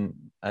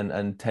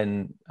 and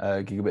 10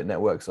 gigabit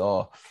networks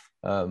are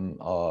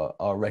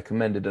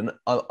recommended? And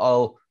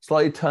I'll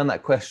slightly turn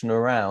that question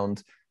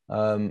around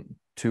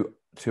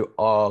to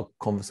our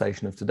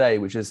conversation of today,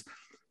 which is,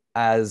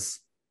 as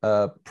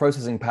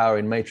processing power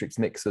in matrix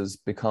mixers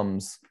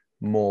becomes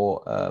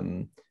more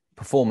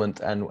performant,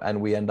 and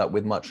we end up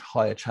with much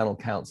higher channel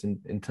counts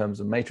in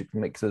terms of matrix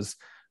mixers,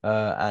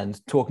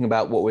 and talking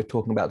about what we're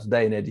talking about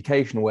today in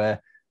education,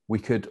 where we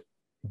could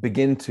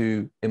begin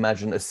to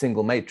imagine a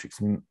single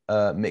matrix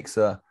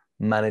mixer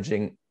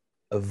managing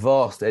a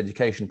vast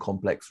education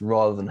complex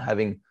rather than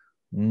having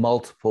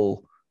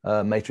multiple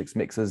matrix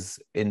mixers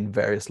in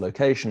various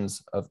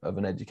locations of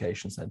an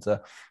education center.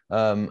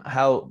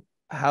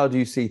 How do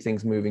you see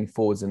things moving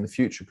forwards in the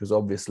future? Because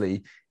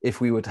obviously, if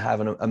we were to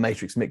have a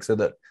matrix mixer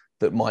that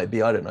might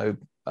be, I don't know,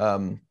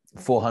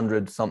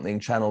 400 something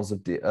channels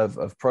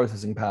of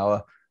processing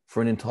power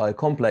for an entire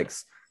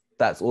complex,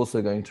 that's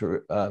also going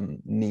to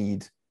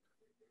need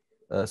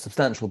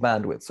substantial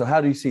bandwidth. So how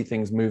do you see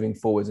things moving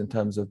forwards in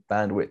terms of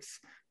bandwidth?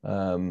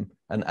 And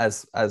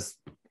as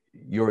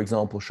your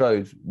example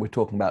showed, we're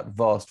talking about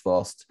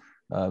vast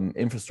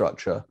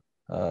infrastructure.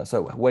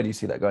 So where do you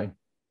see that going?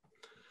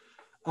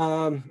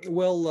 I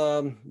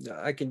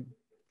can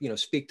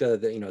speak to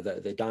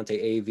the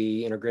Dante AV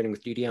integrating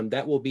with DDM.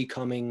 That will be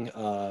coming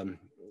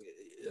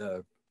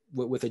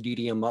with a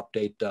DDM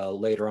update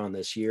later on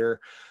this year.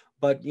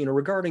 But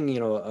regarding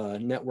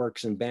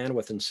networks and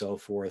bandwidth and so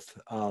forth,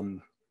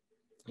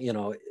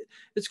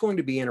 it's going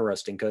to be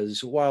interesting,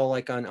 because while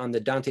like on the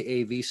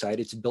Dante AV side,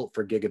 it's built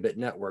for gigabit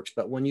networks,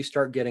 but when you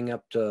start getting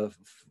up to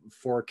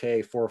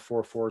 4K,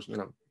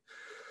 444,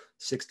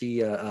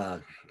 60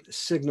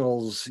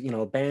 signals,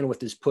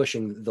 bandwidth is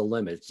pushing the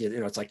limits.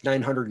 It's like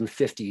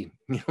 950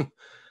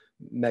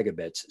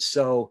 megabits.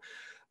 So,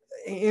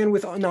 and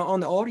with now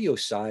on the audio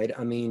side,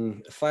 I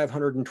mean,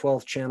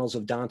 512 channels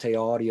of Dante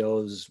audio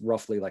is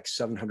roughly like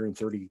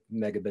 730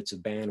 megabits of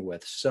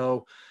bandwidth.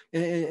 So,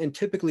 and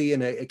typically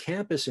in a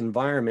campus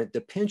environment,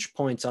 the pinch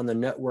points on the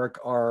network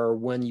are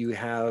when you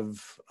have,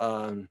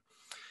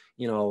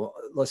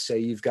 let's say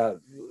you've got,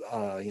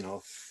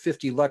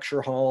 50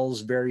 lecture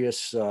halls,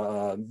 various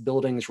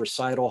buildings,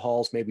 recital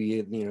halls,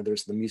 maybe,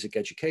 there's the music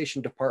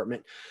education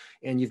department,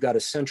 and you've got a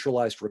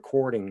centralized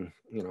recording,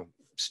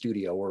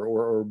 studio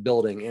or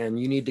building, and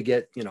you need to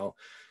get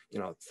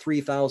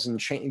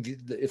 3,000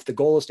 if the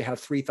goal is to have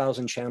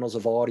 3,000 channels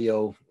of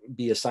audio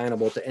be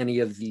assignable to any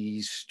of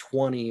these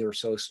 20 or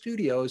so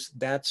studios,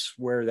 that's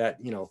where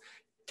that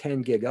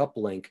 10 gig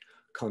uplink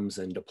comes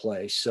into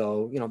play.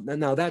 So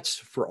now that's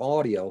for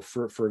audio.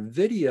 For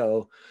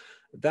video,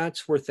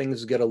 that's where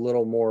things get a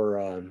little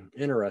more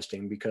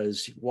interesting,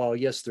 because while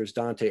yes, there's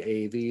Dante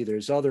AV,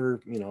 there's other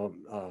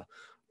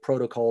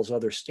protocols,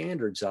 other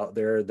standards out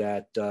there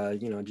that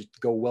just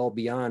go well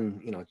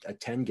beyond a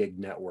 10 gig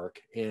network.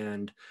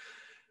 And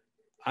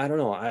I don't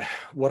know,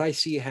 what I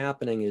see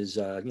happening is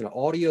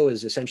audio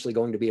is essentially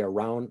going to be a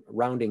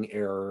rounding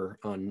error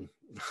on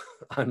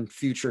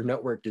future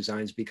network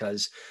designs,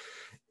 because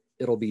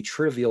it'll be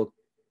trivial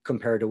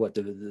compared to what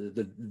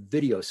the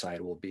video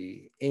side will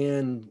be.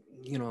 And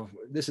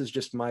this is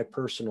just my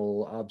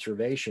personal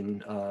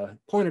observation,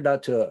 pointed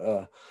out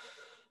to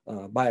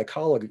by a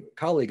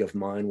colleague of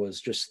mine, was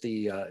just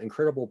the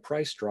incredible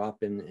price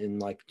drop in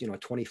like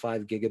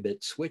 25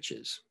 gigabit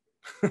switches.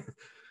 I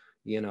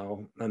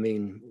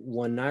mean,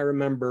 when I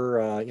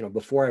remember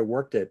before I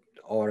worked at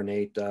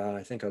Audinate,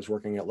 I think I was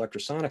working at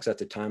Electrosonics at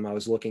the time, I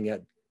was looking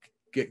at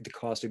the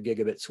cost of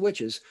gigabit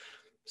switches,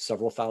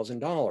 several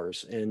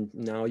 $1,000s, and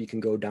now you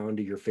can go down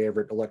to your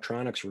favorite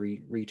electronics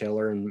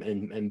retailer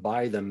and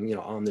buy them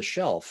on the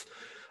shelf.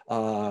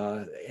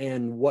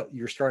 And what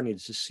you're starting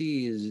to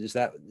see is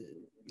that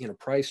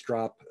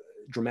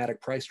dramatic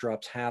price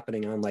drops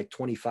happening on like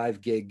 25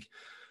 gig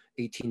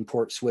 18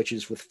 port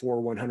switches with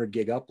 4 100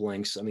 gig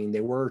uplinks. I mean, they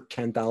were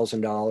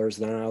 $10,000,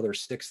 now they're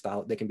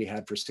 $6,000. They can be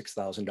had for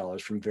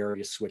 $6,000 from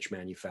various switch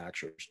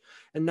manufacturers,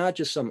 and not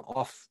just some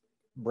off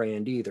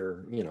brand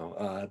either,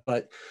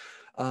 but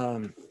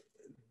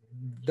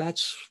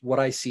that's what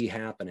I see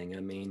happening. I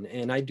mean,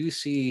 and I do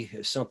see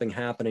something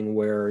happening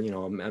where,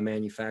 a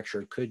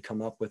manufacturer could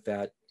come up with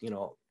that,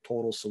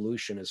 total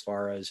solution as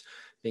far as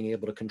being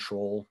able to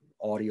control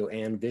audio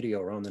and video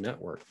around the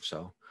network.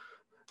 So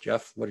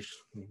Jeff, what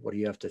do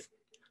you have to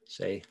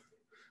say?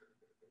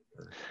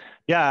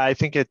 Yeah, I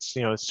think it's,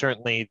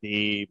 certainly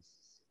the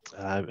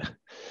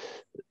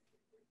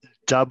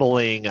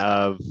doubling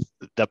of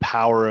the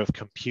power of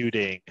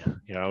computing,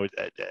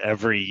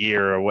 every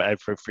year, or I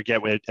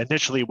forget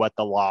initially what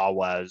the law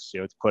was,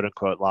 quote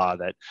unquote law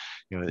that,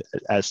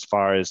 as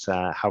far as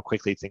how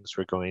quickly things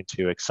were going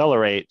to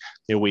accelerate,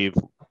 we've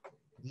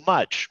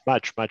much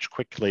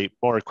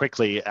more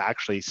quickly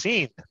actually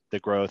seen the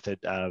growth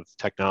of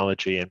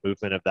technology and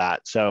movement of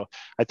that. So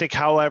I think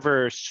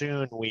however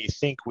soon we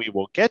think we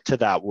will get to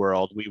that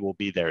world, we will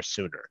be there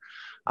sooner.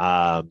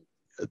 As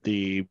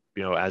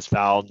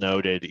Val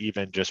noted,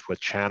 even just with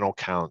channel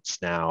counts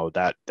now,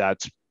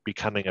 that's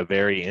becoming a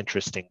very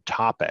interesting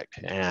topic.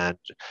 And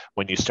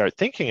when you start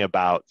thinking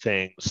about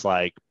things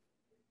like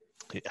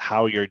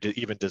how you're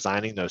even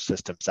designing those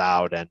systems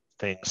out, and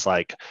things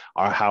like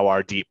how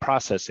our deep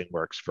processing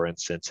works, for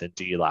instance, in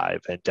DLive,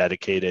 and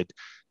dedicated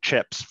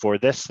chips for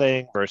this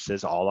thing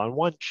versus all on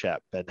one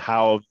chip, and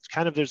how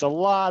kind of there's a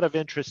lot of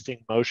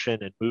interesting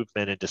motion and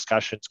movement and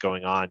discussions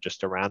going on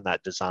just around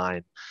that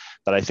design.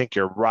 But I think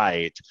you're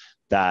right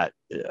that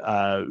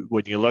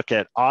when you look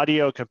at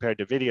audio compared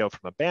to video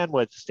from a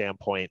bandwidth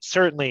standpoint,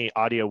 certainly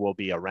audio will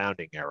be a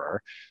rounding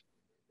error.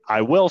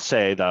 I will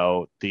say,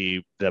 though,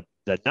 the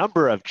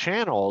number of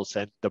channels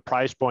and the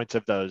price points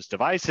of those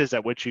devices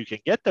at which you can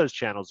get those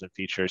channels and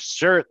features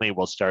certainly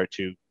will start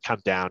to come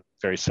down,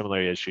 very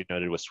similarly as you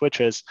noted with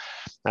switches.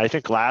 And I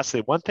think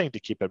lastly, one thing to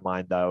keep in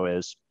mind, though,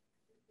 is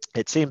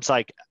it seems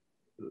like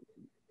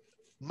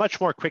much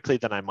more quickly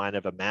than I might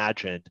have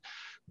imagined,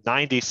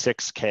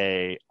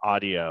 96K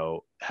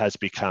audio has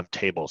become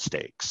table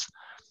stakes,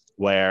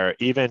 where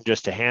even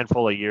just a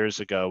handful of years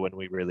ago when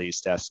we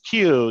released SQ,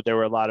 there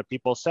were a lot of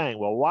people saying,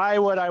 well, why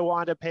would I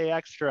want to pay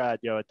extra,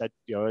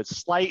 it's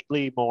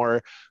slightly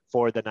more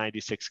for the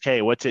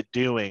 96K, what's it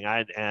doing?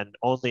 And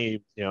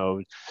only,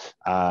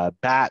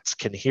 bats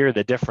can hear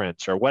the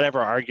difference, or whatever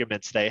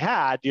arguments they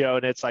had,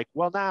 and it's like,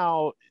 well,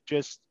 now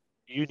just,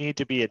 you need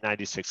to be at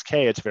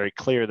 96K. It's very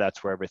clear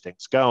that's where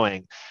everything's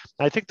going.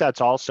 And I think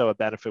that's also a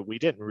benefit we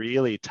didn't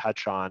really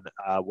touch on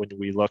when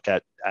we look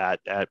at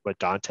what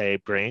Dante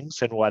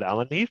brings and what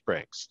Alan Heath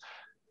brings.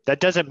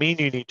 That doesn't mean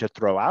you need to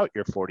throw out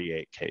your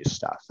 48K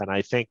stuff. And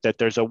I think that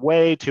there's a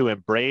way to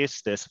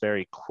embrace this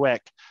very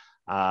quick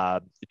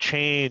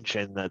change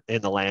in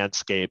the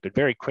landscape and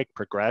very quick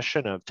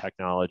progression of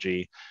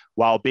technology,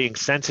 while being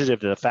sensitive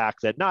to the fact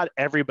that not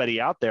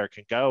everybody out there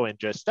can go and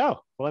just,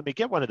 well, let me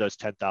get one of those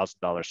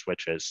 $10,000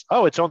 switches.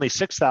 Oh, it's only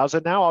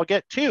 6,000 now, I'll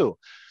get two.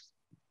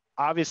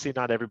 Obviously,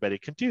 not everybody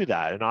can do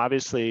that. And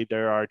obviously,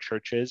 there are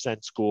churches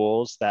and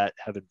schools that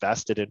have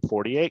invested in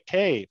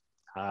 48K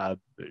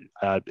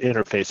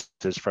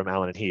interfaces from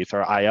Allen and Heath,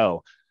 or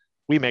IO.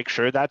 We make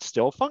sure that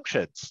still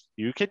functions.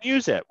 You can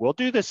use it. We'll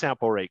do the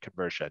sample rate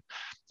conversion.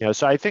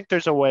 So I think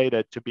there's a way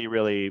to be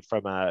really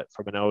from an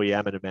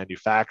OEM and a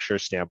manufacturer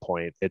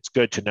standpoint. It's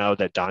good to know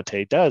that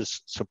Dante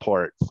does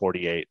support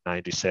 48,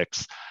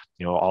 96,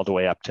 all the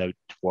way up to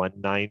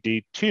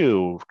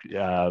 192.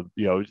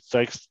 It's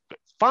like,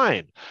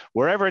 fine.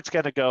 Wherever it's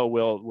going to go,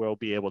 we'll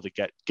be able to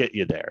get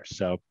you there.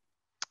 So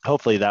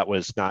hopefully that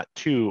was not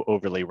too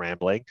overly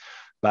rambling.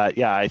 But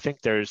yeah, I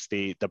think there's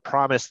the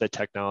promise that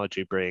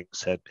technology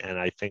brings. And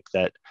I think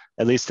that,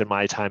 at least in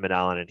my time at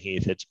Allen and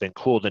Heath, it's been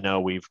cool to know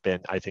we've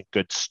been, I think,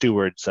 good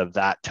stewards of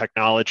that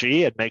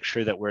technology, and make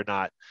sure that we're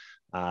not,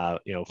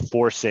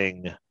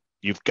 forcing,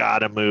 you've got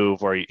to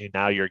move, or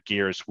now your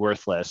gear is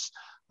worthless.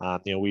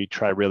 We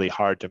try really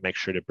hard to make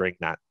sure to bring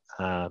that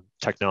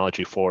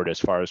technology forward as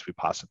far as we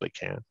possibly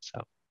can.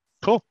 So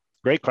cool.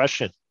 Great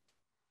question.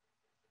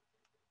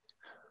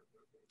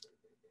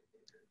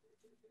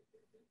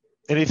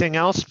 Anything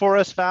else for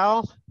us,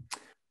 Val?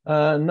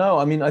 No,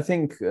 I mean, I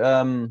think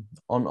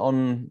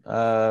on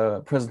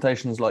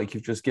presentations like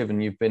you've just given,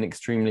 you've been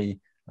extremely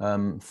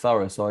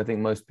thorough. So I think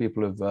most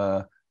people have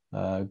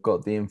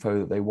got the info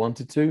that they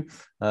wanted to.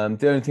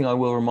 The only thing I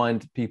will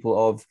remind people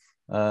of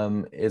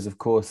is, of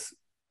course,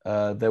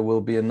 there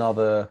will be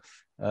another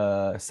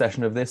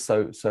session of this.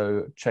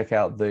 So check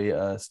out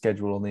the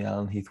schedule on the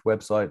Allen Heath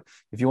website.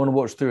 If you want to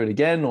watch through it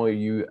again, or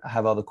you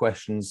have other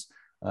questions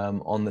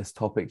on this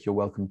topic, you're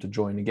welcome to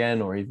join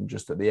again, or even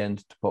just at the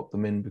end to pop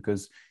them in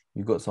because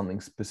you've got something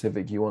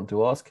specific you want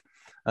to ask.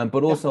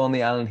 But also on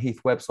the Allen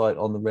Heath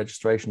website, on the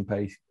registration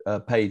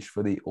page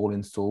for the All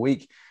Install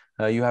Week,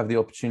 you have the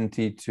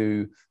opportunity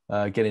to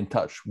get in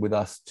touch with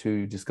us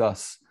to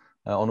discuss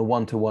on a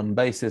one-to-one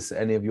basis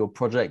any of your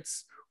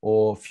projects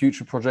or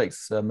future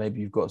projects. Maybe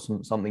you've got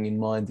something in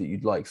mind that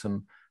you'd like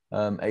some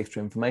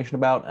extra information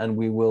about, and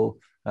we will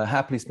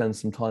happily spend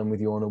some time with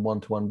you on a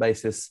one-to-one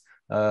basis,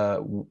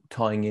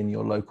 tying in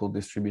your local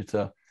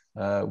distributor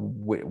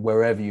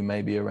wherever you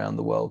may be around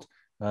the world,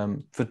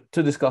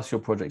 to discuss your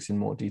projects in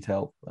more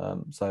detail.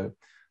 So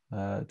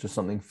just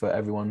something for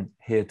everyone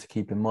here to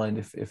keep in mind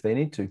if they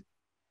need to.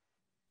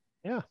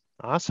 Yeah,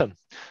 awesome.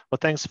 Well,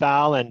 thanks,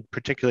 Val, and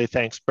particularly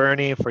thanks,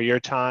 Bernie, for your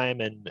time.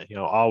 And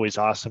always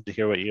awesome to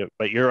hear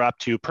what you're up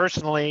to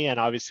personally, and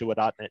obviously what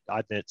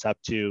Audinate's up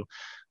to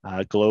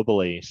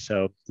globally.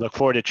 So look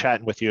forward to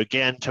chatting with you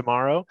again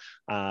tomorrow,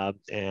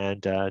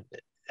 and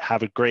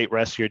have a great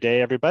rest of your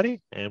day,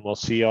 everybody. And we'll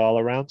see you all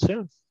around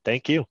soon.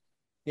 Thank you.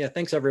 Yeah,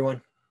 thanks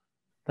everyone.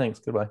 Thanks.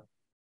 Goodbye.